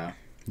 house. Yeah.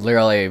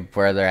 literally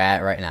where they're at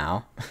right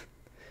now.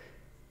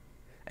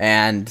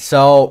 And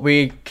so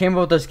we came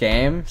up with this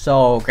game.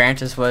 So Grant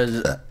just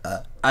was,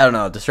 I don't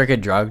know, this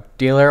freaking drug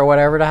dealer or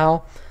whatever the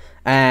hell.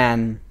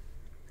 And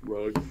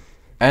Rug.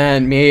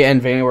 me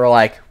and Vinny were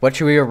like, what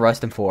should we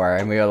arrest him for?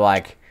 And we were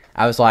like,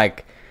 I was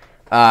like,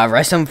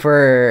 arrest him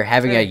for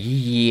having a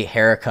yee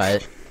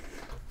haircut.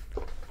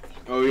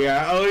 Oh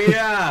yeah. Oh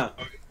yeah.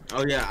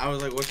 Oh yeah. I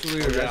was like, what should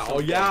we arrest him Oh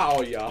for? yeah,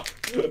 oh yeah.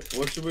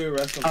 What should we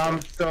arrest him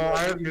for? So I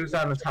have news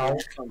on the towel.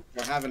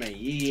 For having a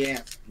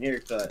yee-ass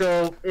haircut.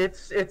 So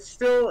it's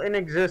still in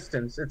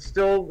existence. It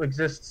still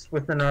exists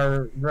within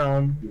our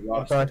realm, You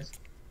lost but it.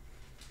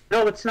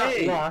 no, it's not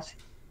Hey. lost.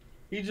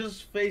 He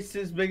just faced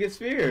his biggest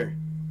fear.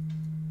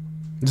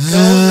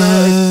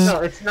 No,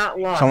 it's not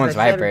lost. Someone's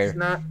I said vibrator. It's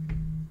not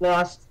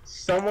lost.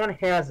 Someone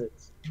has it.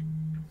 I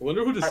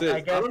wonder who this is. I I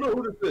guess- don't know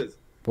who this is.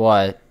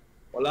 What?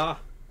 Hola.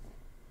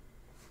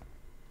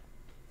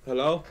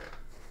 Hello?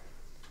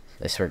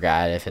 I swear to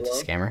God, if it's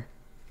a scammer.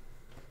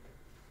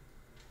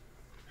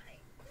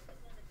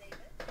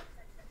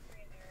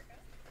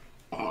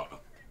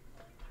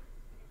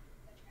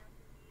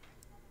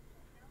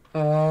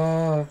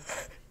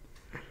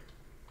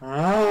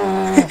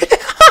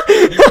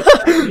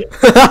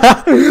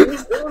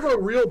 That was a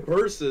real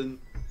person.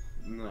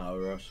 No,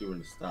 or else she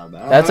wouldn't stop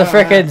that. That's a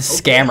freaking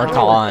scammer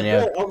call on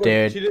you, She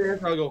dude. didn't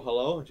answer. I go,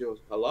 hello? And she goes,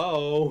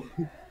 hello.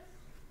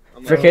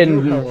 I'm like,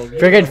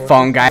 Freaking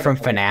phone guy from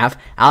FNAF.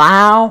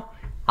 Hello?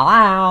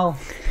 Hello?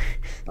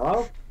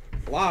 hello?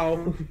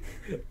 Hello?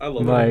 I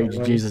love Like,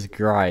 it. Jesus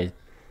Christ.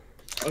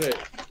 Okay,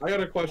 I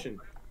got a question.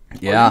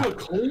 Yeah. Are you a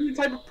clean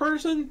type of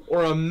person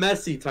or a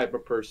messy type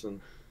of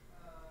person?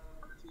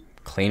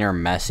 Clean or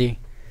messy?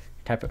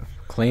 Type of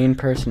clean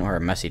person or a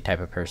messy type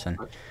of person?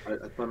 I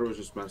thought it was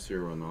just Messi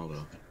or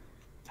Ronaldo.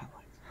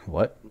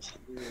 What?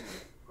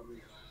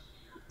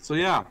 So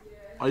yeah,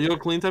 are you a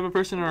clean type of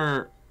person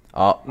or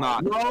Oh,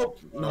 not? Nope.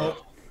 Nope.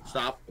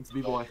 Stop. It's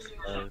B-boy.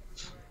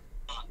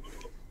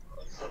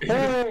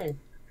 Hey,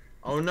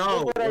 Oh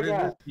no. Look what I What did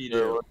got. this he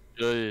do?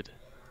 Good.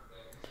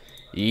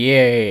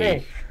 yay.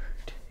 hey,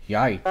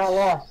 Yikes. not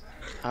lost.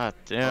 Ah, Not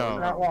damn.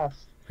 lost.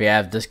 We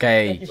have this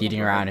guy Thank you for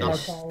eating around putting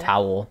his that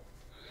towel.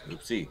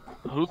 Oopsie.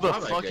 Who the Why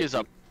am I fuck is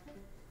getting-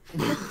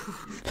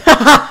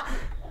 up?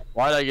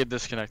 Why did I get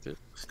disconnected?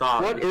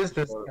 Stop. What is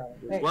this guy?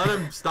 Hey, Let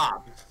him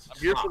stop. I'm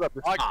here for the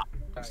Stop.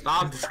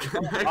 Stop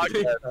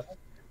disconnecting.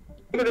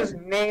 Look at his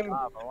name.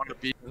 I want to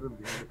be.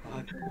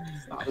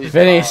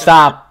 Vinny,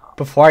 stop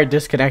before I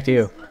disconnect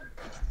you.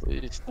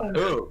 Please stop.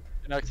 Who?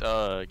 Connect,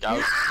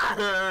 Galaxy.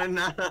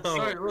 No.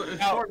 Sorry, look,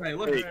 it's Fortnite.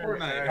 Look, it's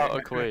Fortnite. How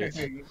equates.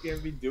 You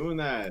can't be doing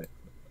that.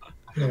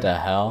 The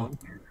hell?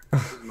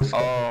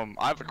 I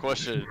have a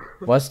question.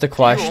 What's the Do you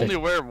question? only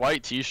wear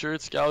white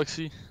T-shirts,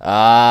 Galaxy?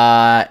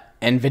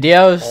 In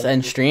videos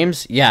and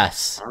streams,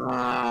 yes.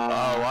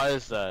 Why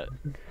is that?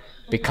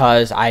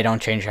 Because I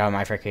don't change out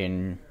my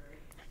freaking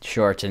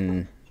shorts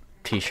and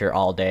t-shirt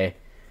all day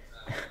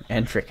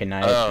and freaking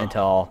night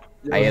until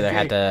I either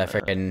had to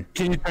freaking.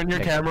 Can you turn your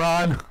camera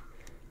on?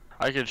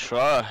 I could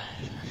try.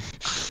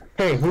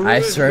 Hey, who I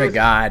is swear to this?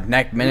 God,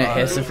 next minute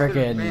hits the Who is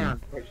this freaking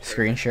man?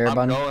 screen share I'm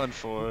button. going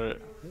for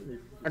it.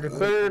 I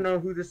declare to know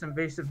who this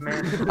invasive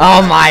man is.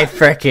 Oh my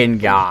freaking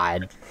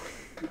God!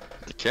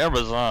 The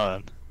camera's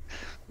on.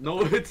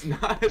 No, it's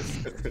not. That's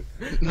The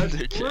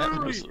literally.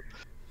 camera's.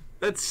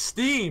 That's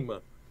Steam.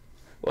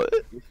 What?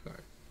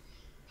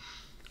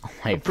 Oh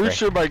my I'm pretty frick.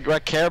 sure my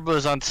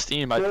camera's on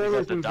Steam. I think I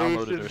have to Camera's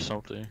download it or invasive.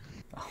 something.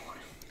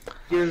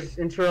 You've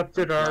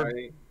interrupted our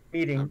Sorry.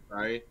 meeting. I'm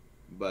sorry,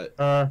 but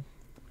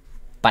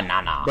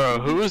Banana. Bro,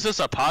 who is this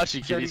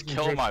Apache kid? He's Studies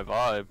killing my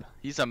vibe.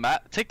 He's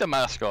a Take the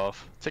mask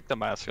off. Take the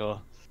mask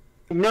off.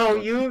 no,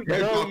 you Hey, no,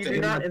 don't you say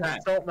do not that.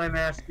 insult my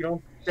mask. You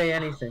don't say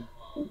anything.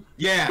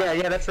 yeah.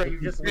 Yeah, that's right.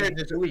 You just leave.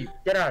 Just leave.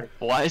 Get out of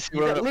here. Why is he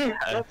You wearing got a leave.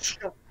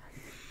 mask?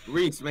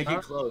 Reese, make Huh?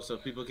 it close so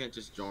people can't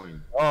just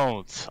join.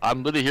 Don't.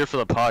 I'm literally here for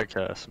the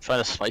podcast. I'm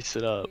trying to spice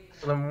it up.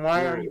 Then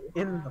why are you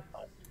in the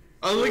pod?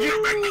 Oh, look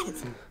at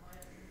Reese!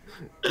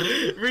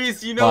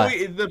 Reese, you know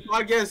What? the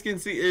podcast can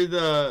see, or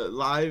the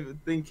live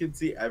thing can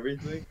see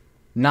everything.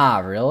 Nah,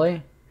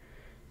 really?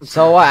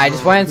 So what? I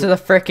just went into the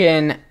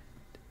freaking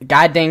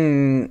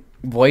goddamn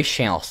voice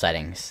channel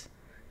settings.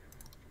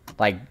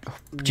 Like,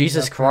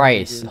 Jesus That's what I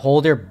Christ, did.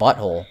 hold your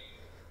butthole.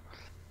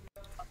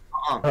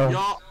 Oh.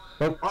 Y'all,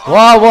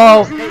 Whoa,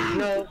 whoa! Hey,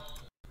 no.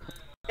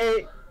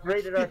 Hey,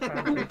 rated R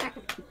content.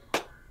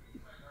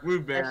 we're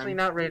banned. Actually,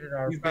 not rated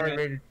R. He's Probably banned.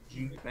 rated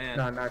G. Man,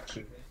 No, not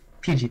G.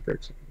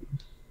 PG-13.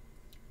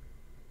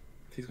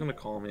 he's gonna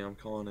call me. I'm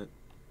calling it.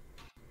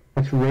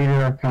 That's rated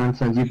R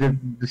content. You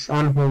did this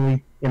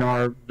unholy in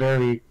our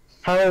very.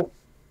 How?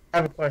 I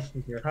have a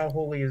question here. How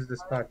holy is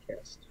this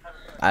podcast?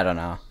 I don't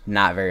know.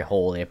 Not very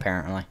holy,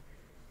 apparently.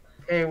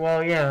 Okay,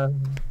 well, yeah,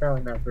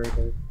 probably not very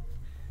holy.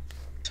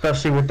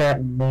 Especially with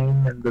that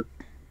name and the.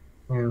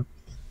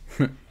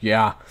 Yeah.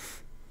 Yeah.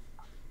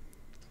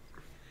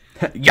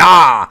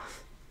 Yeah!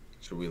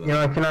 Should we You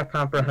know, I cannot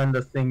comprehend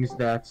the things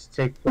that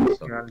take place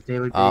here on a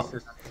daily Oh.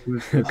 basis.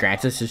 Who's this?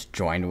 Grantis just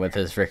joined with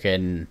his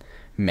freaking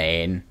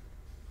main.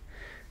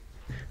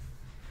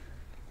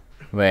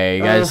 Wait,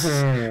 you guys.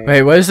 Okay.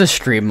 Wait, what does the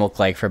stream look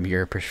like from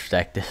your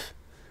perspective?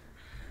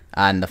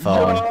 On the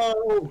phone.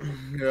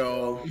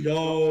 No.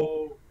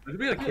 There's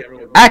be a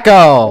camera.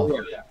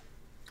 Echo!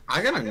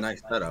 I got a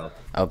nice setup.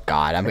 Oh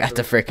god, I'm gonna have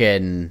to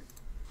freaking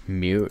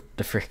mute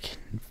the freaking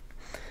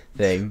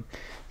thing.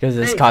 Because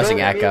it's Hey, causing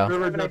Bill, I echo.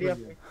 have an idea.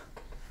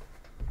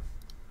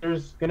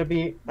 There's gonna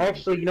be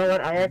actually, you know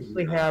what? I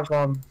actually have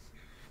what do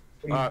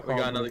you Alright, we call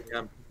got it? another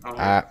cam.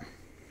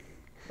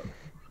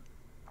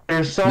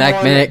 There's someone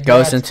Next minute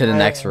goes that's into the I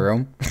next have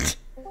room.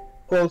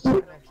 close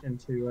connection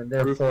to, and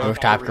therefore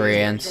Rooftop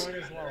Koreans.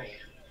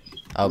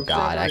 Oh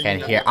god, I can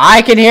hear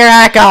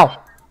echo!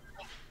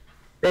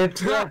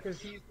 It's not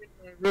because he's in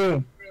my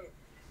room.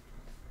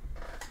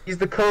 He's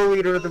the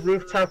co-leader of the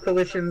Rooftop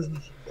Coalition's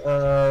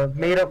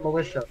made-up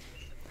militia.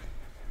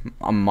 So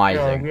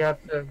Amazing. we have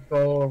to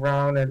go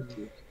around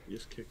and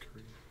Just kick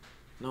Korea.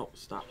 No,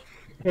 stop.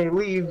 hey,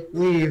 leave.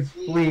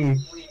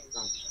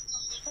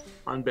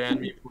 Unban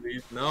me,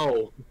 please.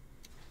 No.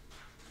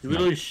 You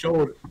literally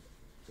showed.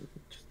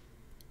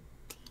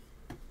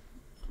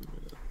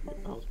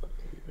 I was about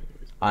to leave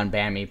anyways.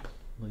 Unban me,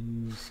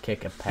 please.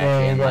 Kick a peck Yeah,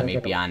 and yeah, let me yeah.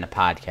 be on the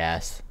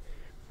podcast.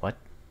 What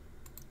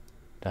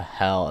the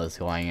hell is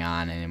going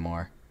on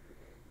anymore?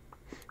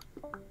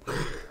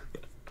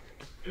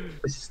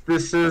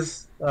 This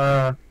is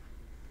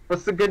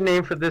what's the good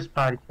name for this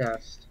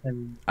podcast?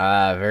 And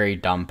Very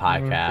dumb this-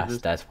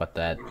 podcast. That's what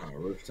that.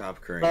 Rooftop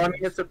well, I Korean.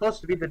 mean, it's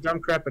supposed to be the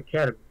Dumbcrap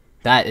Academy.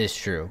 That is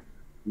true.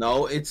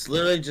 No, it's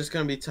literally just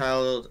gonna be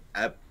titled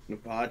the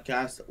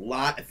podcast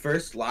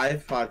first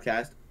live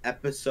podcast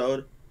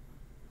episode.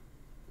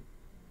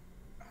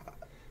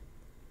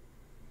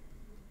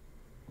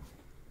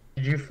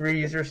 Did you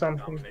freeze or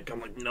something? Dominic,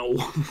 I'm like, no.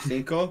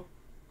 Cinco.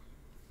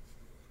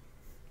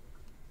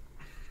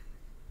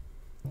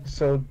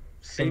 So Hey,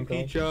 single.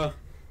 Picha.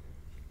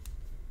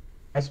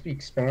 I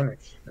speak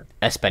Spanish.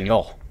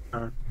 Espanol.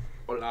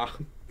 Hola.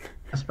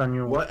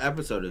 Español. What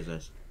episode is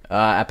this?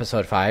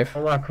 Episode 5.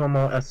 Hola,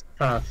 como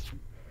estás?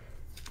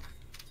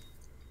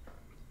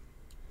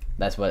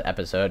 That's what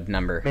episode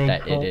number Me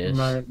that it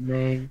co- is.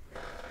 me-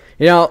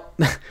 You know,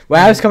 when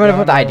I was coming up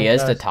with Yeah,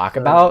 ideas to that's talk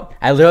the- about,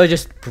 I literally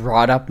just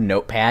brought up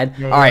Notepad.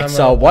 Yeah, Alright, I'm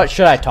so a- what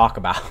should I talk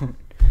about?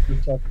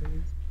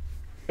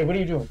 Hey, what are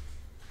you doing?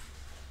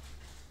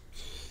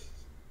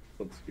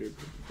 That's good.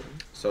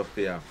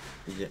 Sophia,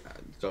 yeah,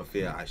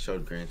 Sophia, I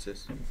showed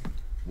Francis.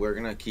 We're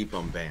gonna keep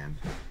him banned.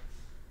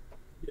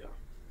 Yeah.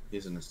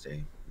 He's gonna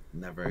stay.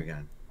 Never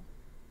again.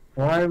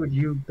 Why would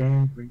you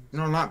ban Reese?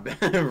 No, not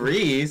ban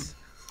Reese.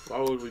 Why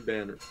would we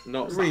ban her?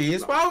 No, stop, Reese,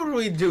 stop. why would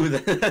we do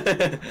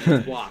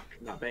that? Block,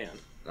 not ban.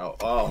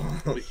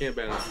 Oh. We can't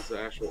ban him. He's the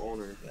actual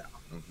owner. Yeah.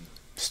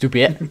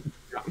 Stupid.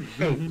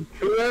 Hey,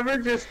 whoever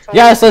just told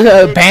Yes, me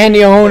let's ban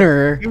the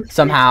owner you should be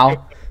somehow.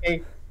 kicked.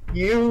 Hey,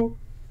 you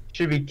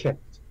should be kicked.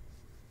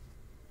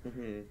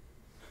 Mm-hmm.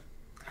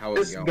 How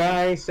This it going?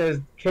 guy says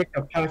kick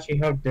Apache.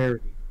 How dare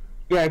he?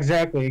 Yeah,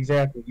 exactly.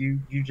 You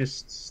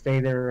just stay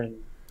there and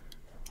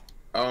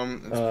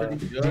It's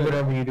pretty good. do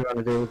whatever you do on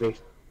a daily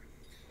basis.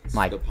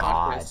 My The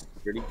God. podcast is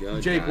pretty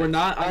good. Jake, guys. we're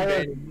not I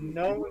unbanning.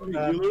 know You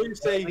that literally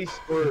say at least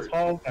the words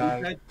tall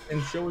guy.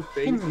 and show his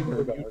face, even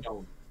though you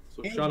don't.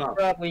 So You shut up.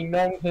 probably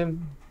known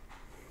him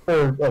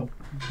for a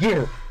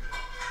year.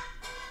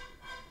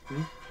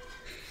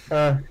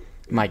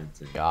 My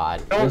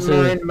God. Don't This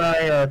mind is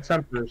my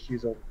temper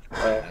issues.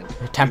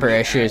 temper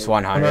issue is I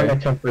mind my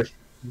 100. temper issues.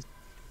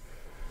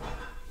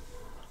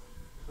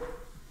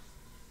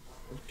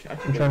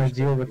 I'm trying to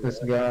deal with this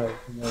guy.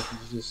 You know,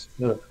 he's just.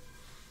 Ugh.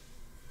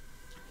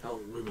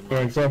 Yeah,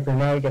 exactly.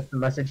 Now he gets the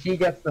message. He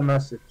gets the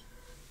message.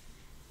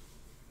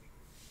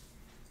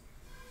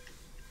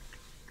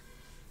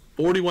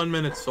 41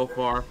 minutes so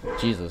far.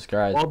 Jesus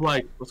Christ. All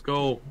like, let's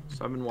go.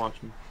 So I've been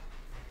watching.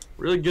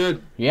 Really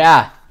good.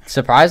 Yeah,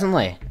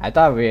 surprisingly. I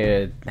thought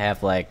we'd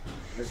have like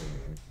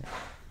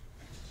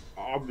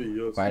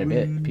Obvious. quite a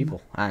bit of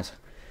people. Honestly.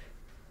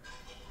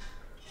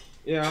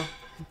 Yeah,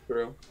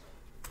 true.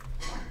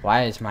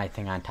 Why is my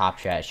thing on top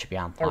chat? It should be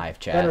on live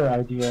Better chat.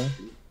 idea.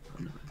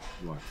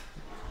 What?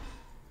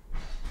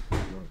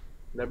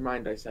 Never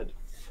mind, I said.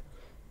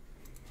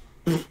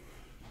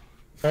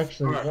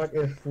 Actually, Alright. what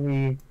if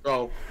we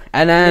Go.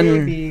 And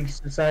then maybe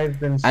since I've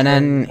been and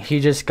then he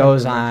just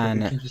goes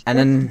on and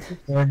then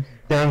we're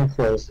down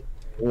close,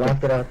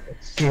 lock it up,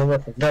 seal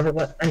it, and never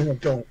let anyone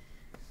go.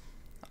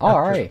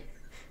 alright.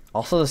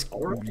 Also this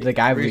Alright. the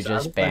guy we Reese, I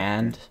just have a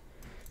banned.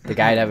 The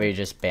guy that we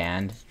just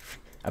banned.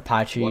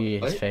 Apache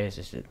What? his face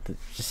is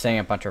just saying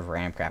a bunch of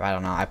ram crap. I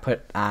don't know. I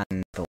put on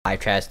the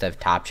live chat instead of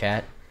top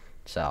chat.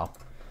 So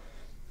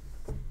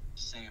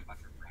saying a bunch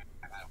of ram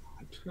crap.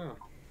 I don't know.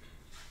 Huh.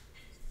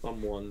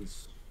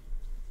 Someone's.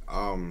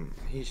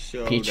 He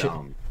showed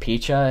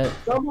Pecha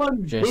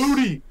Someone's Just-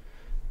 booty.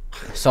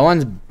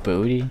 someone's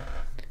booty.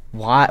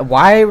 Why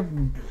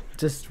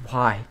just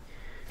why?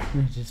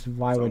 Just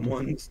why would you?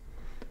 Someone's.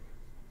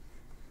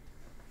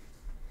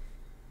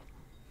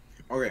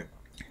 Okay,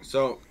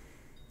 so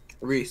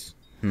Reese,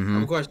 I have a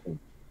Mhm. question.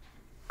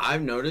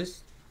 I've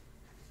noticed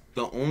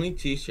the only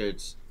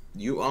T-shirts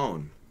you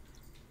own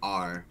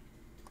are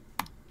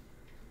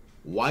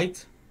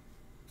white,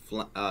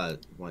 white.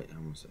 I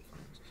almost said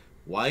flannels.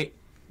 White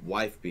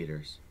wife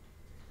beaters.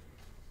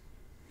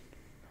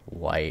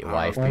 White I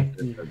wife. don't know if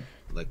Wife they're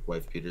like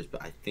wife beaters,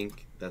 but I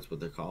think that's what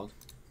they're called.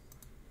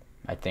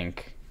 I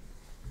think.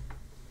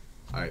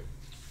 All right.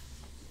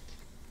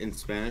 In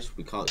Spanish,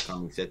 we call it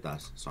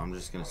camisetas, so I'm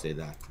just gonna say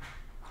that.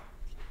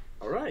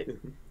 All right.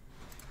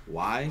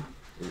 Why?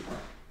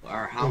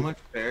 Or how much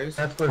pairs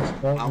That's what it's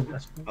called.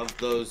 How- of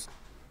those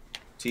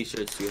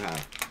T-shirts do you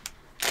have?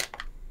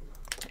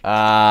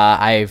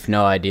 I have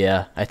no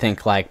idea. I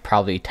think like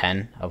probably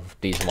 10 of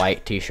these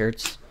white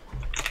T-shirts.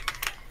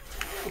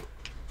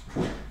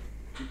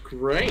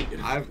 Great.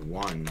 I have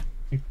one,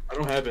 I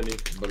don't have any.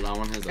 but that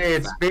one has a Hey,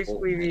 it's fat basically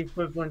hole the in it.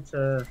 equivalent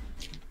to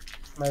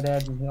my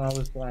dad when he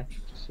always black.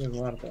 So there's a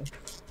lot of that.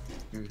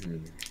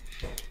 Mhm.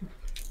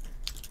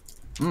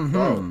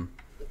 Mm-hmm.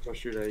 I'll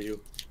shoot at you.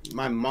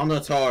 My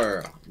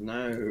monitor.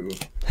 No.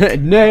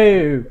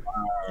 No.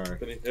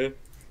 Can he hit?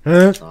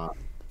 Huh? Stop.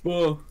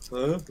 Whoa.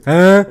 Huh?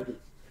 Huh?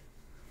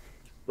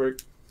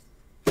 Break.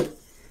 Oh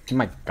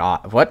my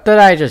God! What did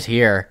I just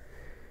hear?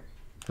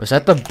 Was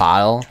that the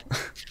bottle?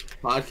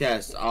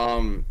 Podcast.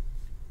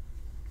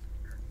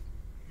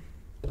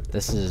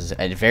 This is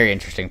a very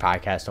interesting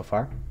podcast so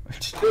far.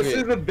 This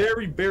is a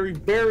very, very,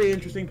 very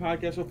interesting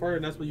podcast so far,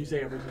 and that's what you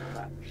say every single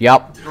time.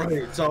 Yup.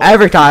 Okay, so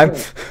Every time.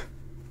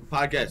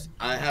 podcast.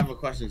 I have a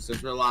question.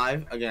 Since we're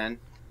live again,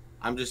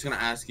 I'm just gonna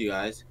ask you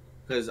guys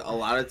because a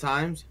lot of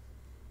times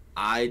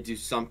I do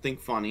something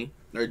funny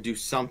or do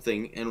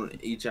something in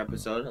each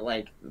episode,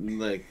 like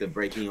the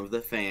breaking of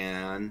the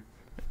fan,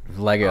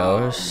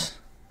 Legos.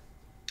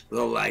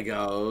 the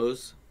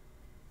Legos,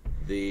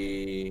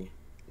 the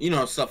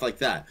stuff like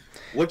that.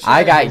 What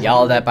I got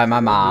yelled at by my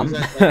What mom.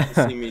 would you guys like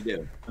to see me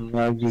do?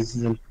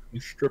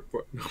 Strip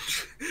for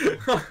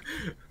What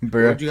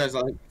Bruh. would you guys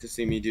like to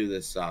see me do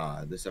this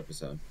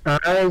episode?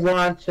 I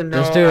want to know.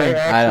 Just do it.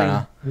 I I don't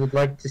actually would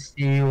like to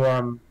see you.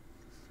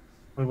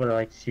 What would I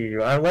like to see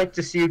you? I'd like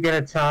to see you get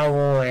a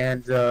towel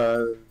and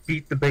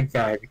beat the big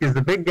guy because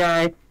the big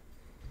guy,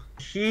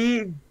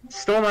 he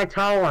stole my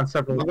towel on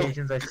several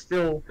occasions. I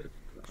still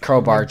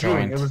Crowbar do it.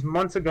 joint. It was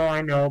months ago,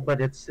 I know, but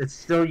it's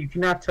still you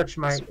cannot touch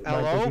my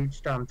Hello?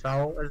 huge towel. As we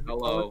call it.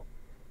 Hello.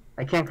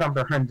 I can't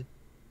comprehend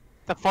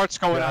The fart's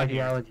going the on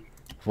here. ideology.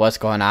 what's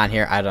going on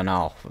here? I don't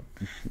know.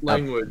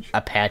 Language.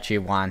 Apache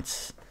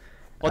wants.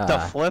 What the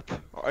flip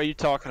are you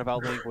talking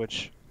about?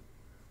 Language.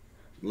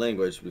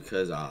 Language,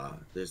 because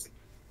there's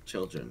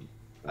children.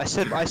 I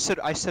said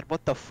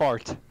what the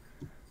fart.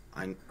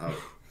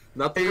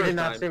 Not the You did first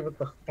not time. say what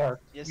the fuck.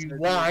 Yes, You I did.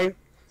 lie to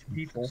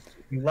people.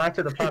 You lie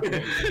to the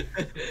population.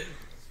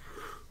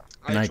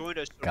 I My joined.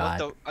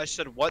 God. I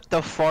said what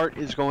the fart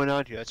is going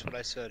on here. That's what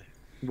I said.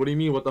 What do you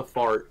mean? What the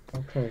fart?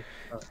 Okay.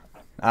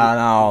 I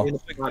don't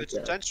know. It's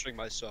censoring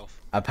myself.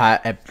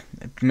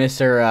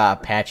 Mr.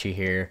 Apache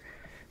here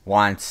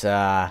wants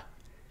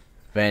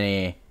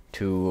Vinny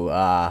to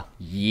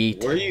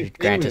yeet Where are you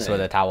Grantis filming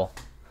with a towel.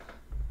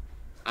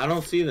 I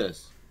don't see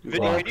this. Vinny,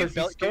 Well, can you, because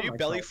he stole my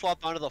belly phone.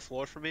 flop onto the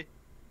floor for me?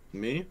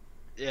 Me?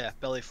 Yeah,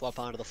 belly flop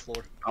onto the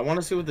floor. I want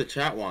to see what the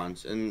chat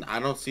wants, and I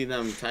don't see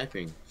them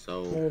typing.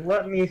 So Well,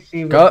 let me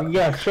see. Go-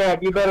 Yeah,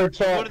 chat. You better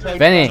chat. type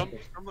Vinny, something.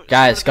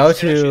 guys, go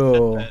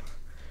to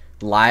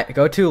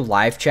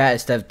live chat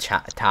instead of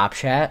top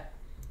chat.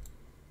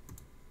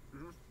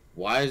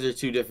 why is there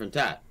two different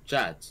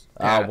chats?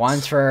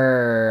 One's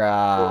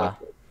for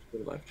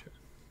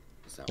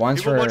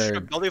one's People want you for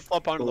to belly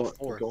flop onto the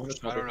floor. I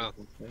don't know.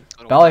 I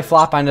don't belly know.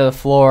 flop onto the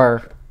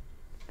floor.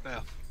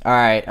 Yeah. All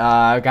right,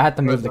 I got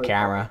to move the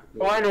camera.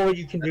 Oh, I know what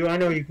you can do. I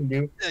know what you can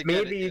do. Yeah, get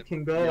Maybe it, you yeah.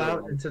 can go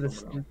out into the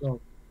street.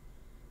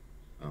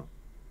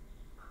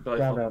 Belly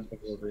Yeah, flop.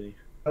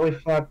 Belly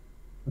flop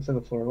into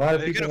the floor. A lot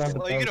of Are you people want the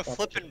gonna belly flip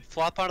flop. and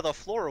flop onto the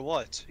floor or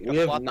what? You We gonna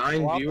have flop and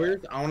 9 flop?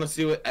 viewers. I want to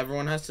see what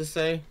everyone has to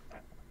say.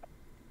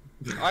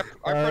 I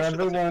personally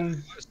Everyone's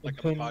think like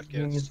a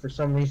opinion podcast. for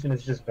some reason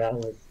is just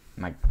valid.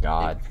 My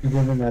God.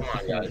 Given that Come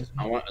on, guys.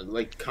 I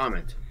want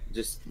comment.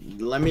 Just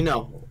let me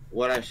know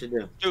what I should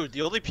do. Dude,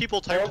 the only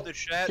people typed in the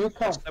chat do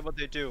come. said what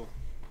they do.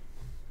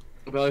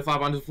 Belly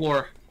flop onto the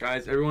floor,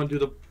 guys. Everyone do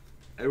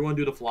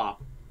the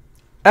flop.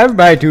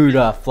 Everybody do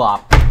the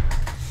flop.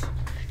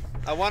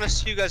 I want to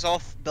see you guys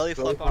all belly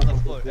flop onto the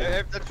floor.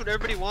 That's what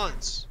everybody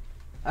wants.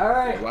 All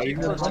right, Why do you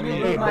let want me to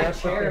move do my that?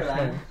 chair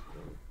then.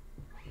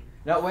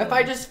 No, what if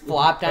I just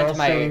flopped onto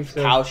my saying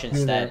so, couch do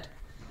instead?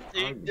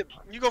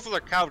 You go for the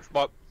couch,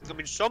 but I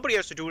mean somebody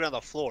has to do it on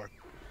the floor.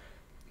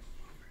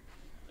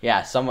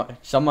 Yeah,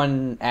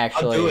 someone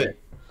actually.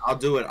 I'll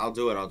do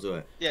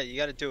it. Yeah, you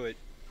gotta do it.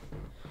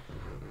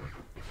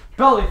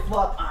 Belly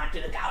flop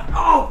onto the couch.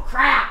 Oh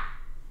crap!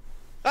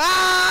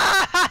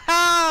 Ah!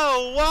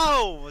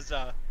 Whoa!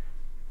 Wowza!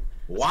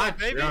 Watch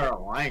baby? your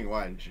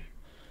language.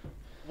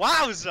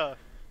 Wowza!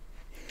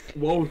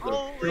 Whoa,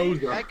 Holy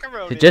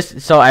macaroni!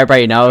 Just so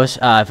everybody knows,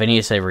 Vinny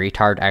is a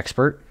retard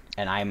expert,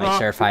 and I am a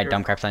certified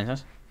Dumbcrap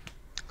scientist.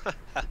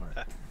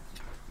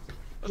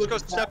 Let's go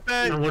step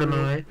Now A. what am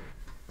I?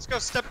 Let's go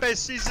step A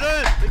season.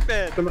 Big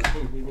man. Come on.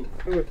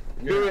 Do it.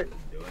 Do it.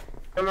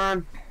 Come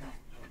on.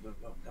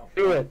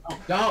 Do it.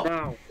 No.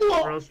 Now.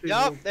 Or else we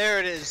Yup, will- there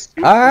it is.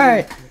 All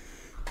right.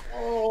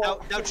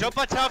 Now jump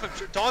on top of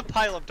him. Dog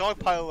pile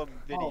him,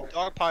 Vinny.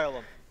 Dog pile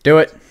him. Do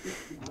it.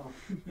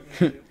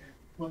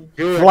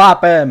 Do it.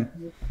 Flop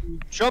him.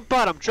 Jump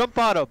on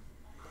him.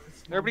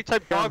 Everybody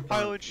type dog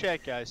pile in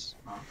chat, guys.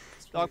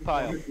 Dog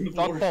pile.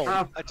 Dog pole.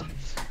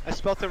 I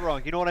spelled it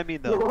wrong. You know what I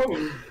mean, though.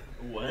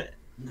 What?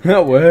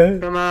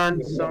 What? Come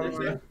on,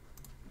 someone.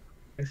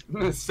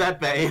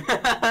 Sepe.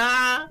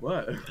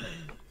 What?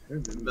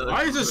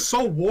 Why is it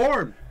so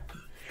warm?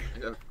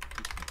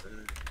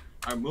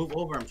 Alright, move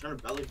over. I'm trying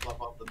to belly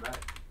flop off the bed.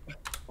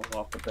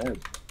 Off the bed.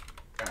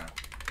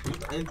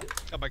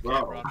 Got my Bro.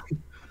 camera on.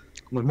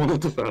 My mom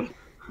the bed.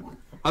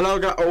 Hello,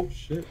 guy. Oh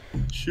shit!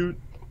 Shoot!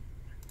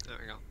 There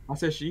we go. I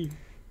said she.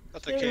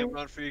 Got the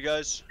camera on for you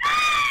guys.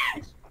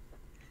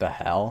 The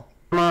hell?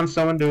 Come on,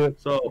 someone do it.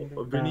 So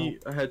Vinny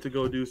had to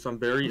go do some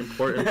very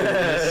important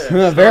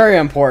business. Very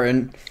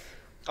important.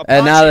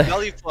 And now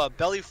Apache,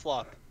 belly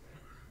flop.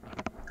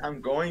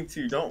 I'm going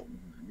to. Don't.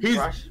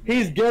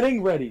 He's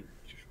getting ready.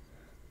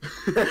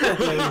 He's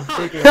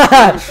taking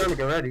time to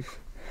get ready.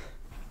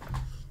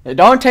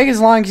 Don't take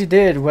as long as you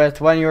did with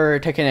when you were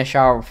taking a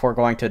shower before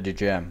going to the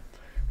gym,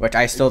 which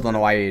I still don't know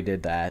why you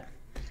did that.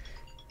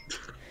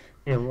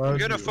 Yeah, I'm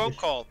getting a phone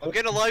call. I'm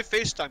getting a live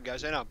FaceTime,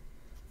 guys. I know.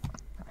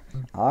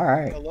 All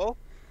right. Hello?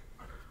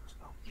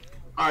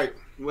 Alright,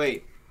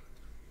 wait.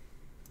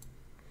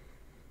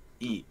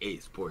 EA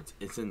Sports.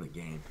 It's in the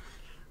game.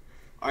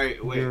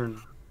 Alright, wait.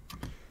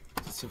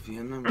 So if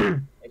you end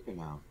them, take them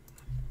out.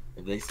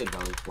 If they say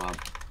belly flop,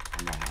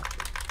 I might have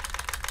to.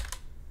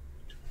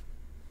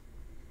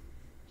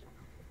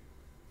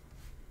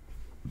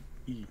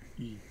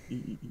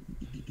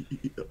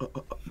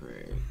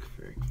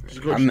 Frick.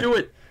 Just go do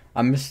it.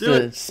 I'm just Do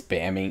it.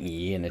 spamming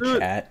E in the Do it.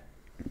 chat.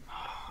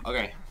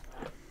 Okay.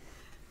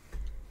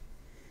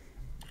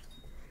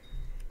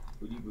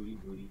 Booty.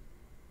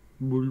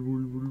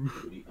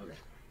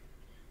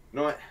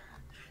 Okay.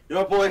 You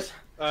know what, boys?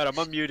 Alright, I'm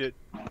unmuted.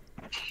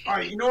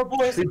 Alright, you know what,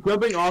 boys? He's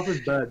jumping off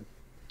his bed.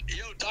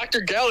 Yo,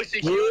 Dr.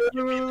 Galaxy, Wait,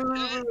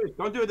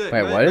 don't do that.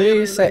 Wait, what did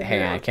he say?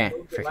 Hang on, I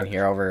can't freaking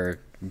hear over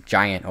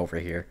Giant over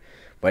here.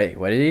 Wait,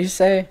 what did he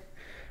say?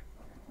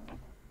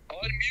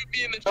 unmute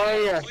me in the chat,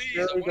 Oh, yeah. please.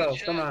 There I we wanna go.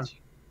 chat. Come on.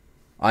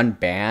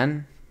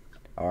 Unban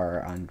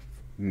or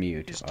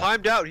unmute? He's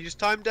timed out. He's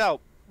timed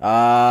out.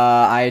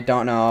 I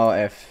don't know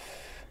if.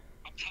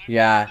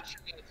 Yeah.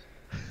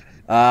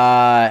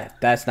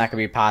 That's not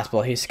gonna be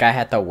possible. This guy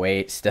had to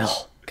wait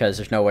still because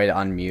there's no way to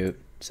unmute.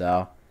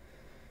 So.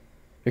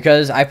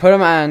 Because I put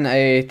him on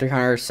a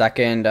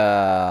 300-second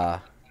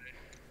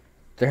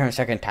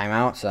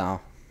timeout, so.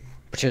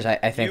 Which is,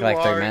 I think,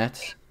 like 3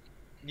 minutes.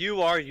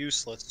 You are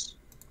useless.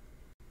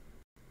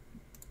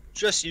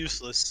 Just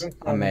useless.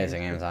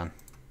 Amazing, Amazon.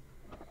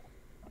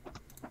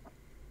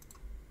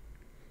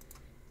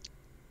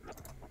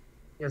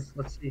 Yes,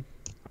 let's see.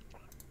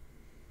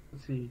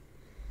 Let's see.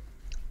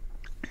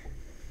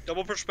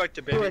 Double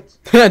perspective, Do baby.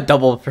 it.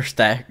 Double per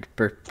stack,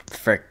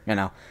 frick, you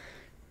know.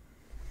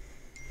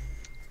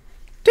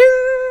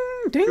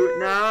 Ding, ding. Do it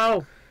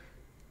now.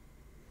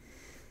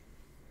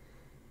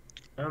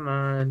 Come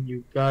on,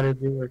 you gotta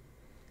do it.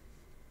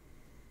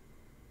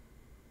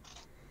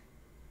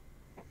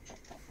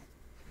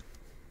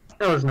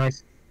 That was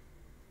nice.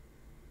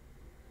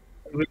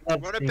 We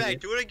love Run it seeing back.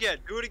 Do it again.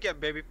 Do it again,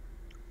 baby.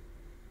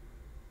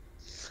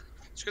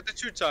 Let's get the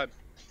 2 time.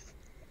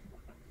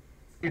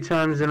 2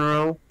 times in a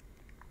row.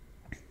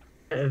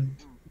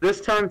 This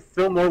time,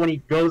 Phil more when he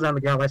goes on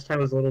the ground. Last time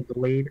it was a little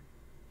delayed.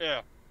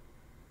 Yeah.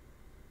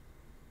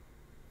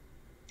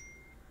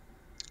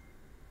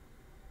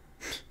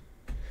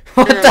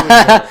 What There the we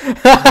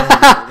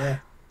go.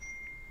 heck?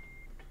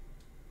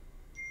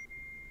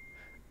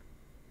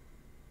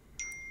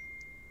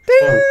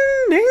 Ding,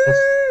 ding,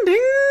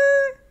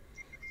 ding.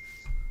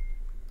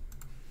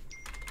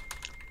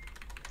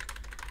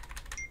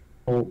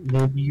 Oh,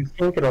 maybe you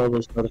can't get all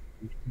those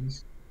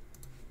notifications.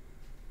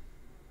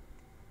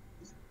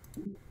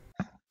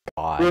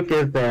 God. Look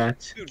at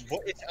that. Dude,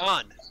 what? It's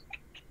on.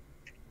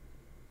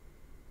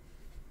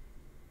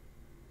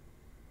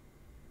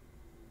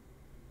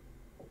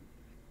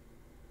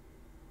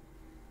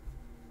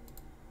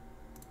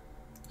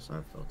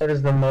 That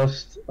is the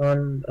most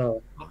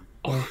oh.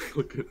 Oh,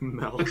 look at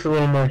Mel. Looks a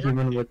little more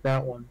human with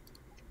that one.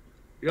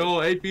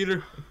 Yo, hey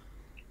Peter.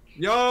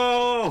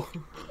 Yo.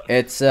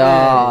 It's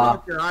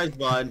Lock your eyes,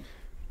 bud.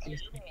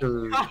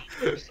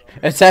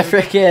 it's that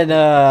freaking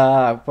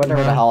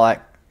whatever the hell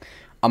that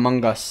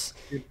Among Us.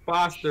 You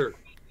bastard.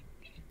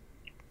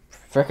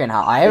 Freaking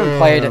hell! I haven't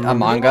played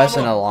Among Us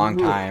in a long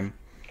time.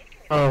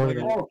 Oh,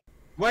 yeah.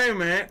 Wait a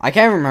minute. I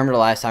can't remember the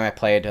last time I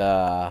played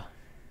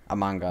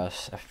Among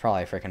Us.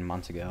 Probably freaking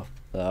months ago.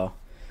 So,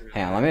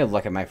 hang on, let me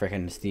look at my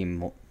freaking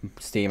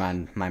Steam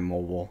on my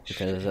mobile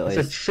because at It's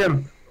a least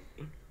chimp.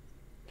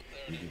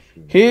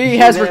 he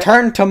has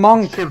returned to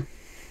Monk. Chimp.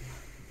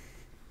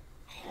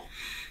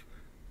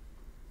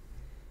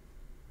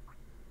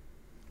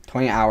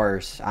 20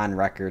 hours on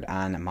record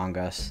on Among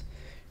Us.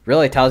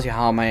 Really tells you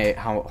how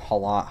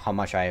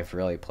much I have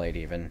really played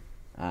even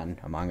on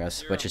Among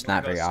Us, which is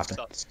not very often.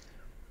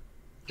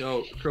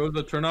 Yo,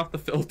 Croza, turn off the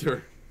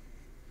filter.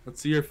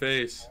 Let's see your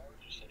face.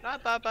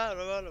 Asking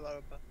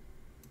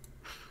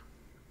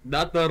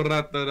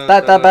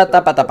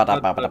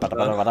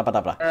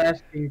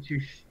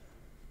to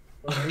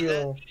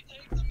reveal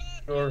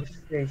your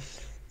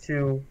face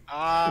to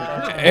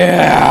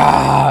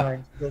Yeah.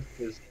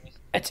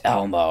 It's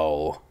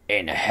Elmo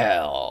in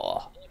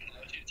hell.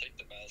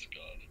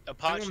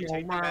 Apache,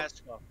 take the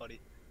mask off, buddy.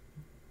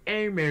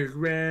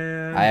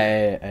 Immigrant.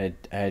 I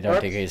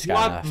don't think he's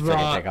gonna What freaking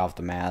the- take off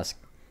the mask.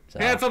 So.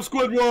 Handsome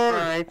Squidward.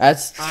 Alright,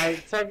 That's I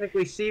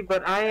technically see,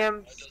 but I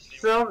am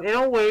in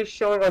a way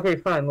showing. Okay,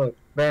 fine. Look,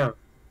 bam,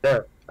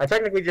 there. I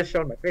technically just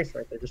showed my face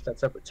right there, just at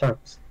separate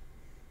times.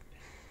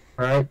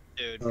 Alright.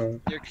 Dude,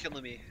 you're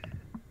killing me.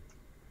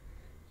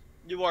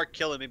 You are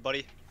killing me,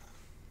 buddy.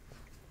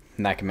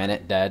 neck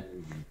minute dead.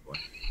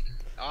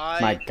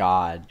 I. My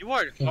God. You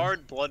are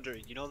hard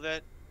blundering. You know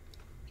that?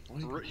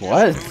 You're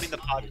What? just ruining the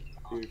pod.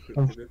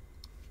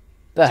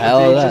 The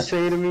hell What did you is just that?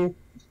 say to me?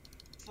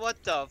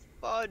 What the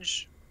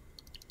fudge?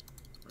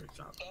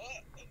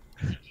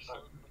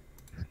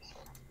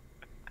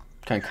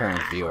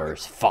 Concurrent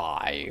viewers What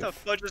 5. the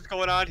fudge is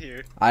going on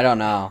here? I don't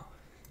know.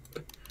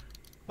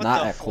 What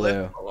Not the a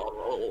flip?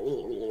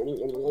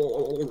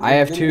 clue. I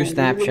have 2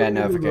 Snapchat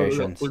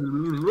notifications.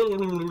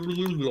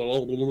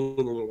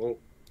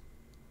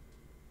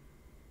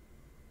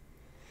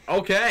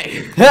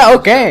 Okay. Yeah,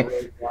 okay.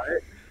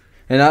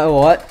 You know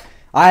what?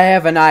 I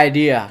have an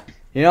idea.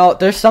 You know,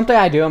 there's something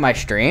I do in my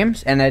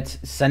streams, and it's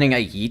sending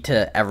a yeet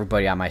to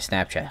everybody on my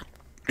Snapchat.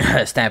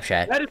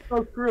 Snapchat. That is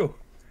so true.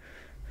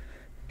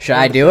 Should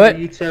I do it?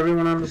 Eats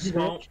everyone on the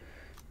Switch?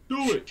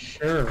 Do it.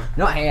 Sure.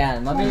 No, hang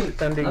on. Let me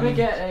Sending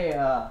get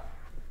a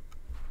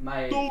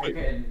my Do it.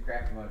 freaking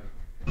crack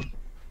emoji.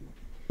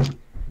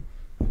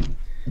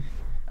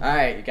 All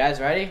right, you guys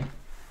ready?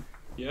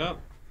 Yeah.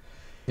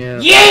 Yeah.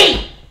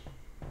 Yeet!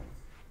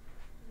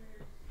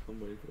 I'm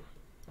waiting for it.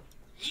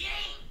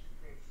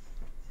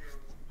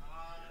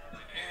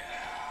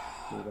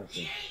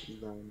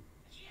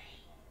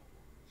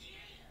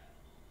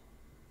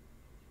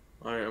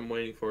 Alright, I'm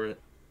waiting for it.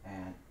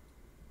 And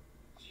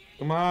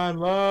Come on,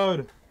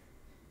 load.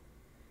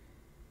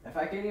 if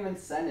I can even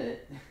send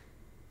it.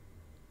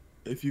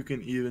 If you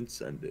can even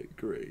send it,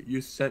 great.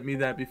 You sent me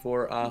that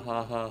before. Ah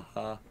ha ha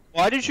ha.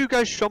 Why did you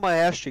guys show my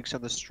ass cheeks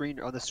on the stream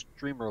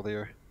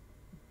earlier?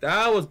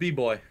 That was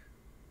B-boy.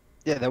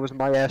 Yeah, that was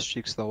my ass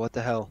cheeks though. What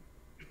the hell?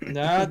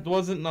 That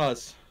wasn't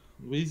us.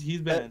 He's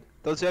banned.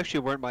 Those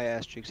actually weren't my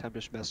ass cheeks. I'm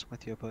just messing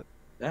with you, but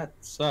That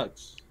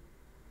sucks.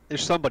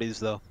 there's somebody's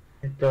though.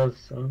 It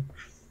does. I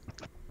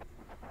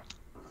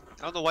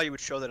don't know why you would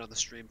show that on the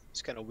stream.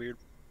 It's kind of weird.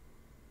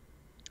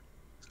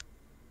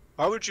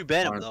 Why would you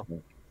ban him though?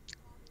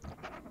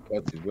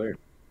 That's weird.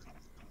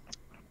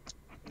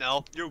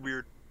 No, you're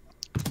weird.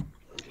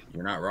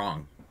 You're not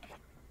wrong.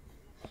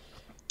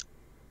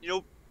 You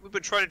know, we've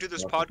been trying to do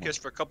this podcast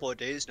for a couple of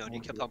days now, and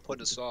you kept on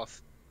putting us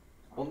off.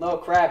 Well, no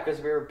crap, because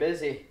we were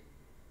busy.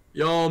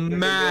 Yo,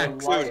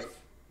 Max.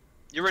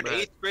 You're in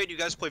Right. 8th grade. You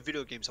guys play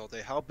video games all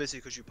day. How busy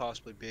could you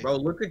possibly be? Bro,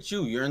 look at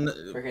you. You're in the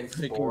Freaking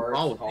freaking sports,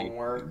 ball with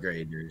homework. 8th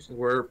graders.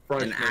 We're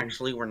freshmen. And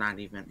actually, we're not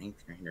even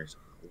 8th graders.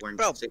 We're in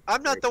Bro, 6th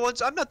I'm not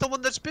grade. I'm not the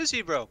one that's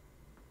busy, bro.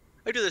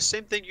 I do the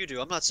same thing you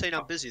do. I'm not saying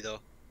I'm busy though.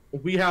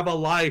 We have a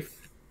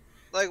life.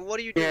 Like, what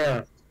do you do,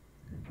 Yeah.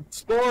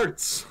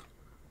 Sports.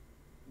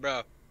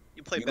 bro?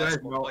 You play You guys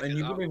basketball. know, like and an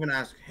you hour. can even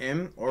ask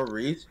him or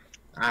Reese.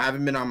 I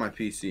haven't been on my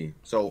PC,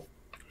 so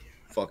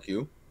fuck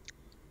you.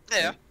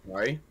 Yeah.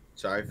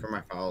 Sorry for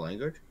my foul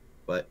language,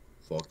 but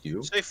fuck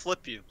you. Say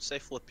flip you. Say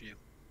flip you.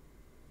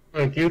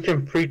 Like, you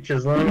can preach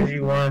as long as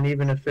you want,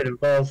 even if it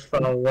involves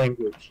foul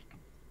language.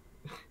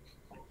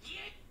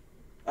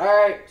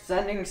 Alright,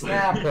 sending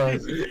snap.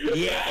 Because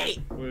Yay!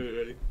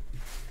 Wait,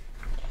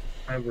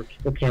 ready?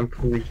 people can't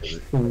preach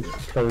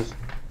because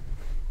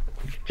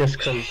just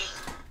because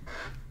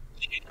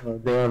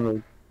they're on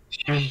the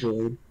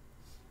Android.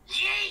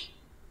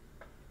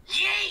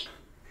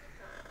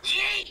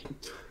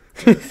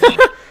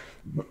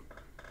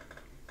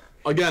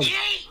 Again.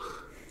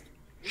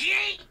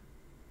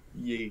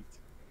 Yeet.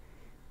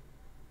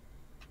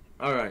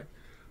 Alright.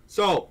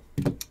 So,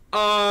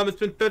 it's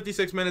been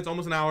 56 minutes,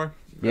 almost an hour.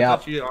 That's Yep.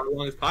 actually our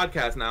longest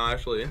podcast now,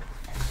 actually.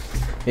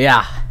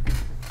 Yeah.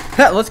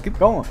 Let's keep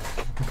going.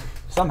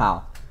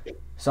 Somehow.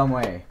 Some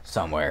way.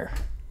 Somewhere.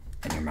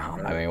 In your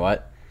mouth. I mean,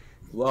 what?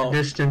 Well,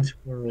 Distant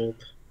world.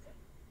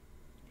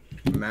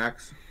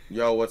 Max.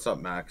 Yo, what's up,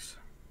 Max?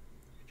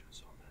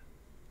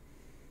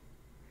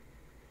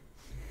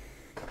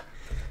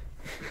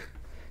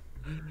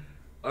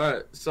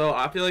 Alright, so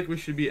I feel like we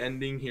should be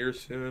ending here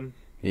soon.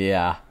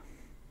 Yeah.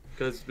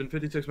 Because it's been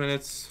 56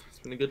 minutes. It's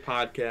been a good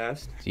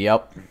podcast.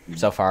 Yep.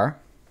 So far.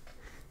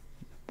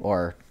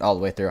 Or all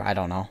the way through. I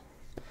don't know.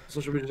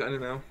 So should we just end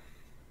it now?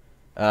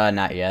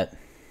 Not yet.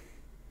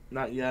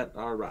 Not yet.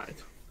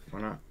 Alright.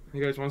 Why not? Hey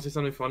guys, want to see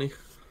something funny?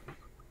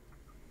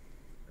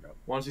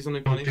 Want to see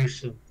something funny?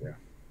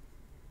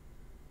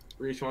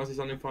 Reese, want to see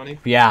something funny?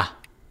 Yeah.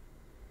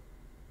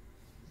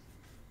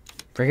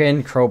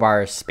 Freaking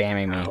crowbar is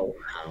spamming me. Ow,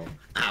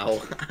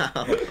 ow,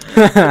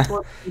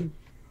 ow.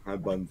 I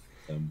bumped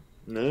them.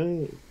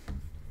 No.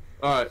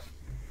 Alright.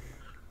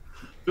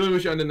 Feel like we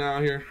should end it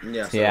now here.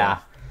 Yeah. Yeah.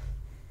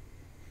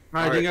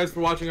 Alright, thank you guys for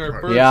watching our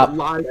first Yep.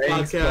 live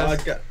Thanks,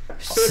 podcast.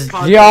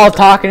 podcast. You all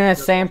talking at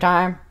the same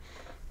time?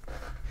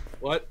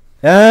 What?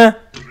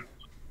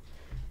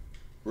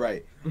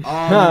 Right.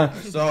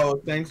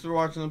 So thanks for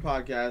watching the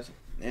podcast.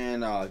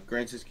 And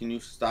Grancis, can you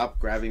stop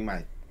grabbing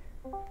my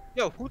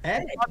Yo, who the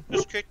Hey. fuck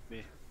just kicked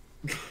me?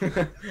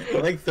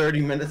 like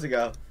 30 minutes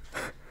ago?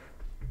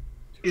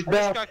 He's I just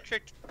back. got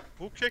kicked.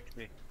 Who kicked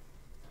me?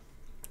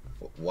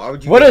 Why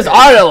would you? What get does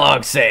banned?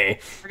 Autolog say?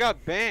 I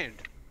got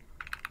banned.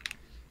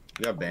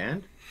 You got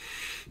banned?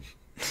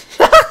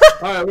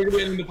 Alright, we're gonna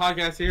be ending the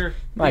podcast here.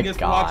 My Thank you guys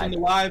for watching God.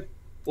 the live.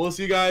 We'll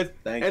see you guys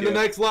Thank in you. the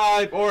next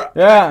live or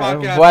Yeah,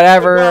 next podcast.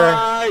 whatever.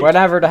 Goodbye.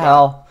 Whatever the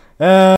hell.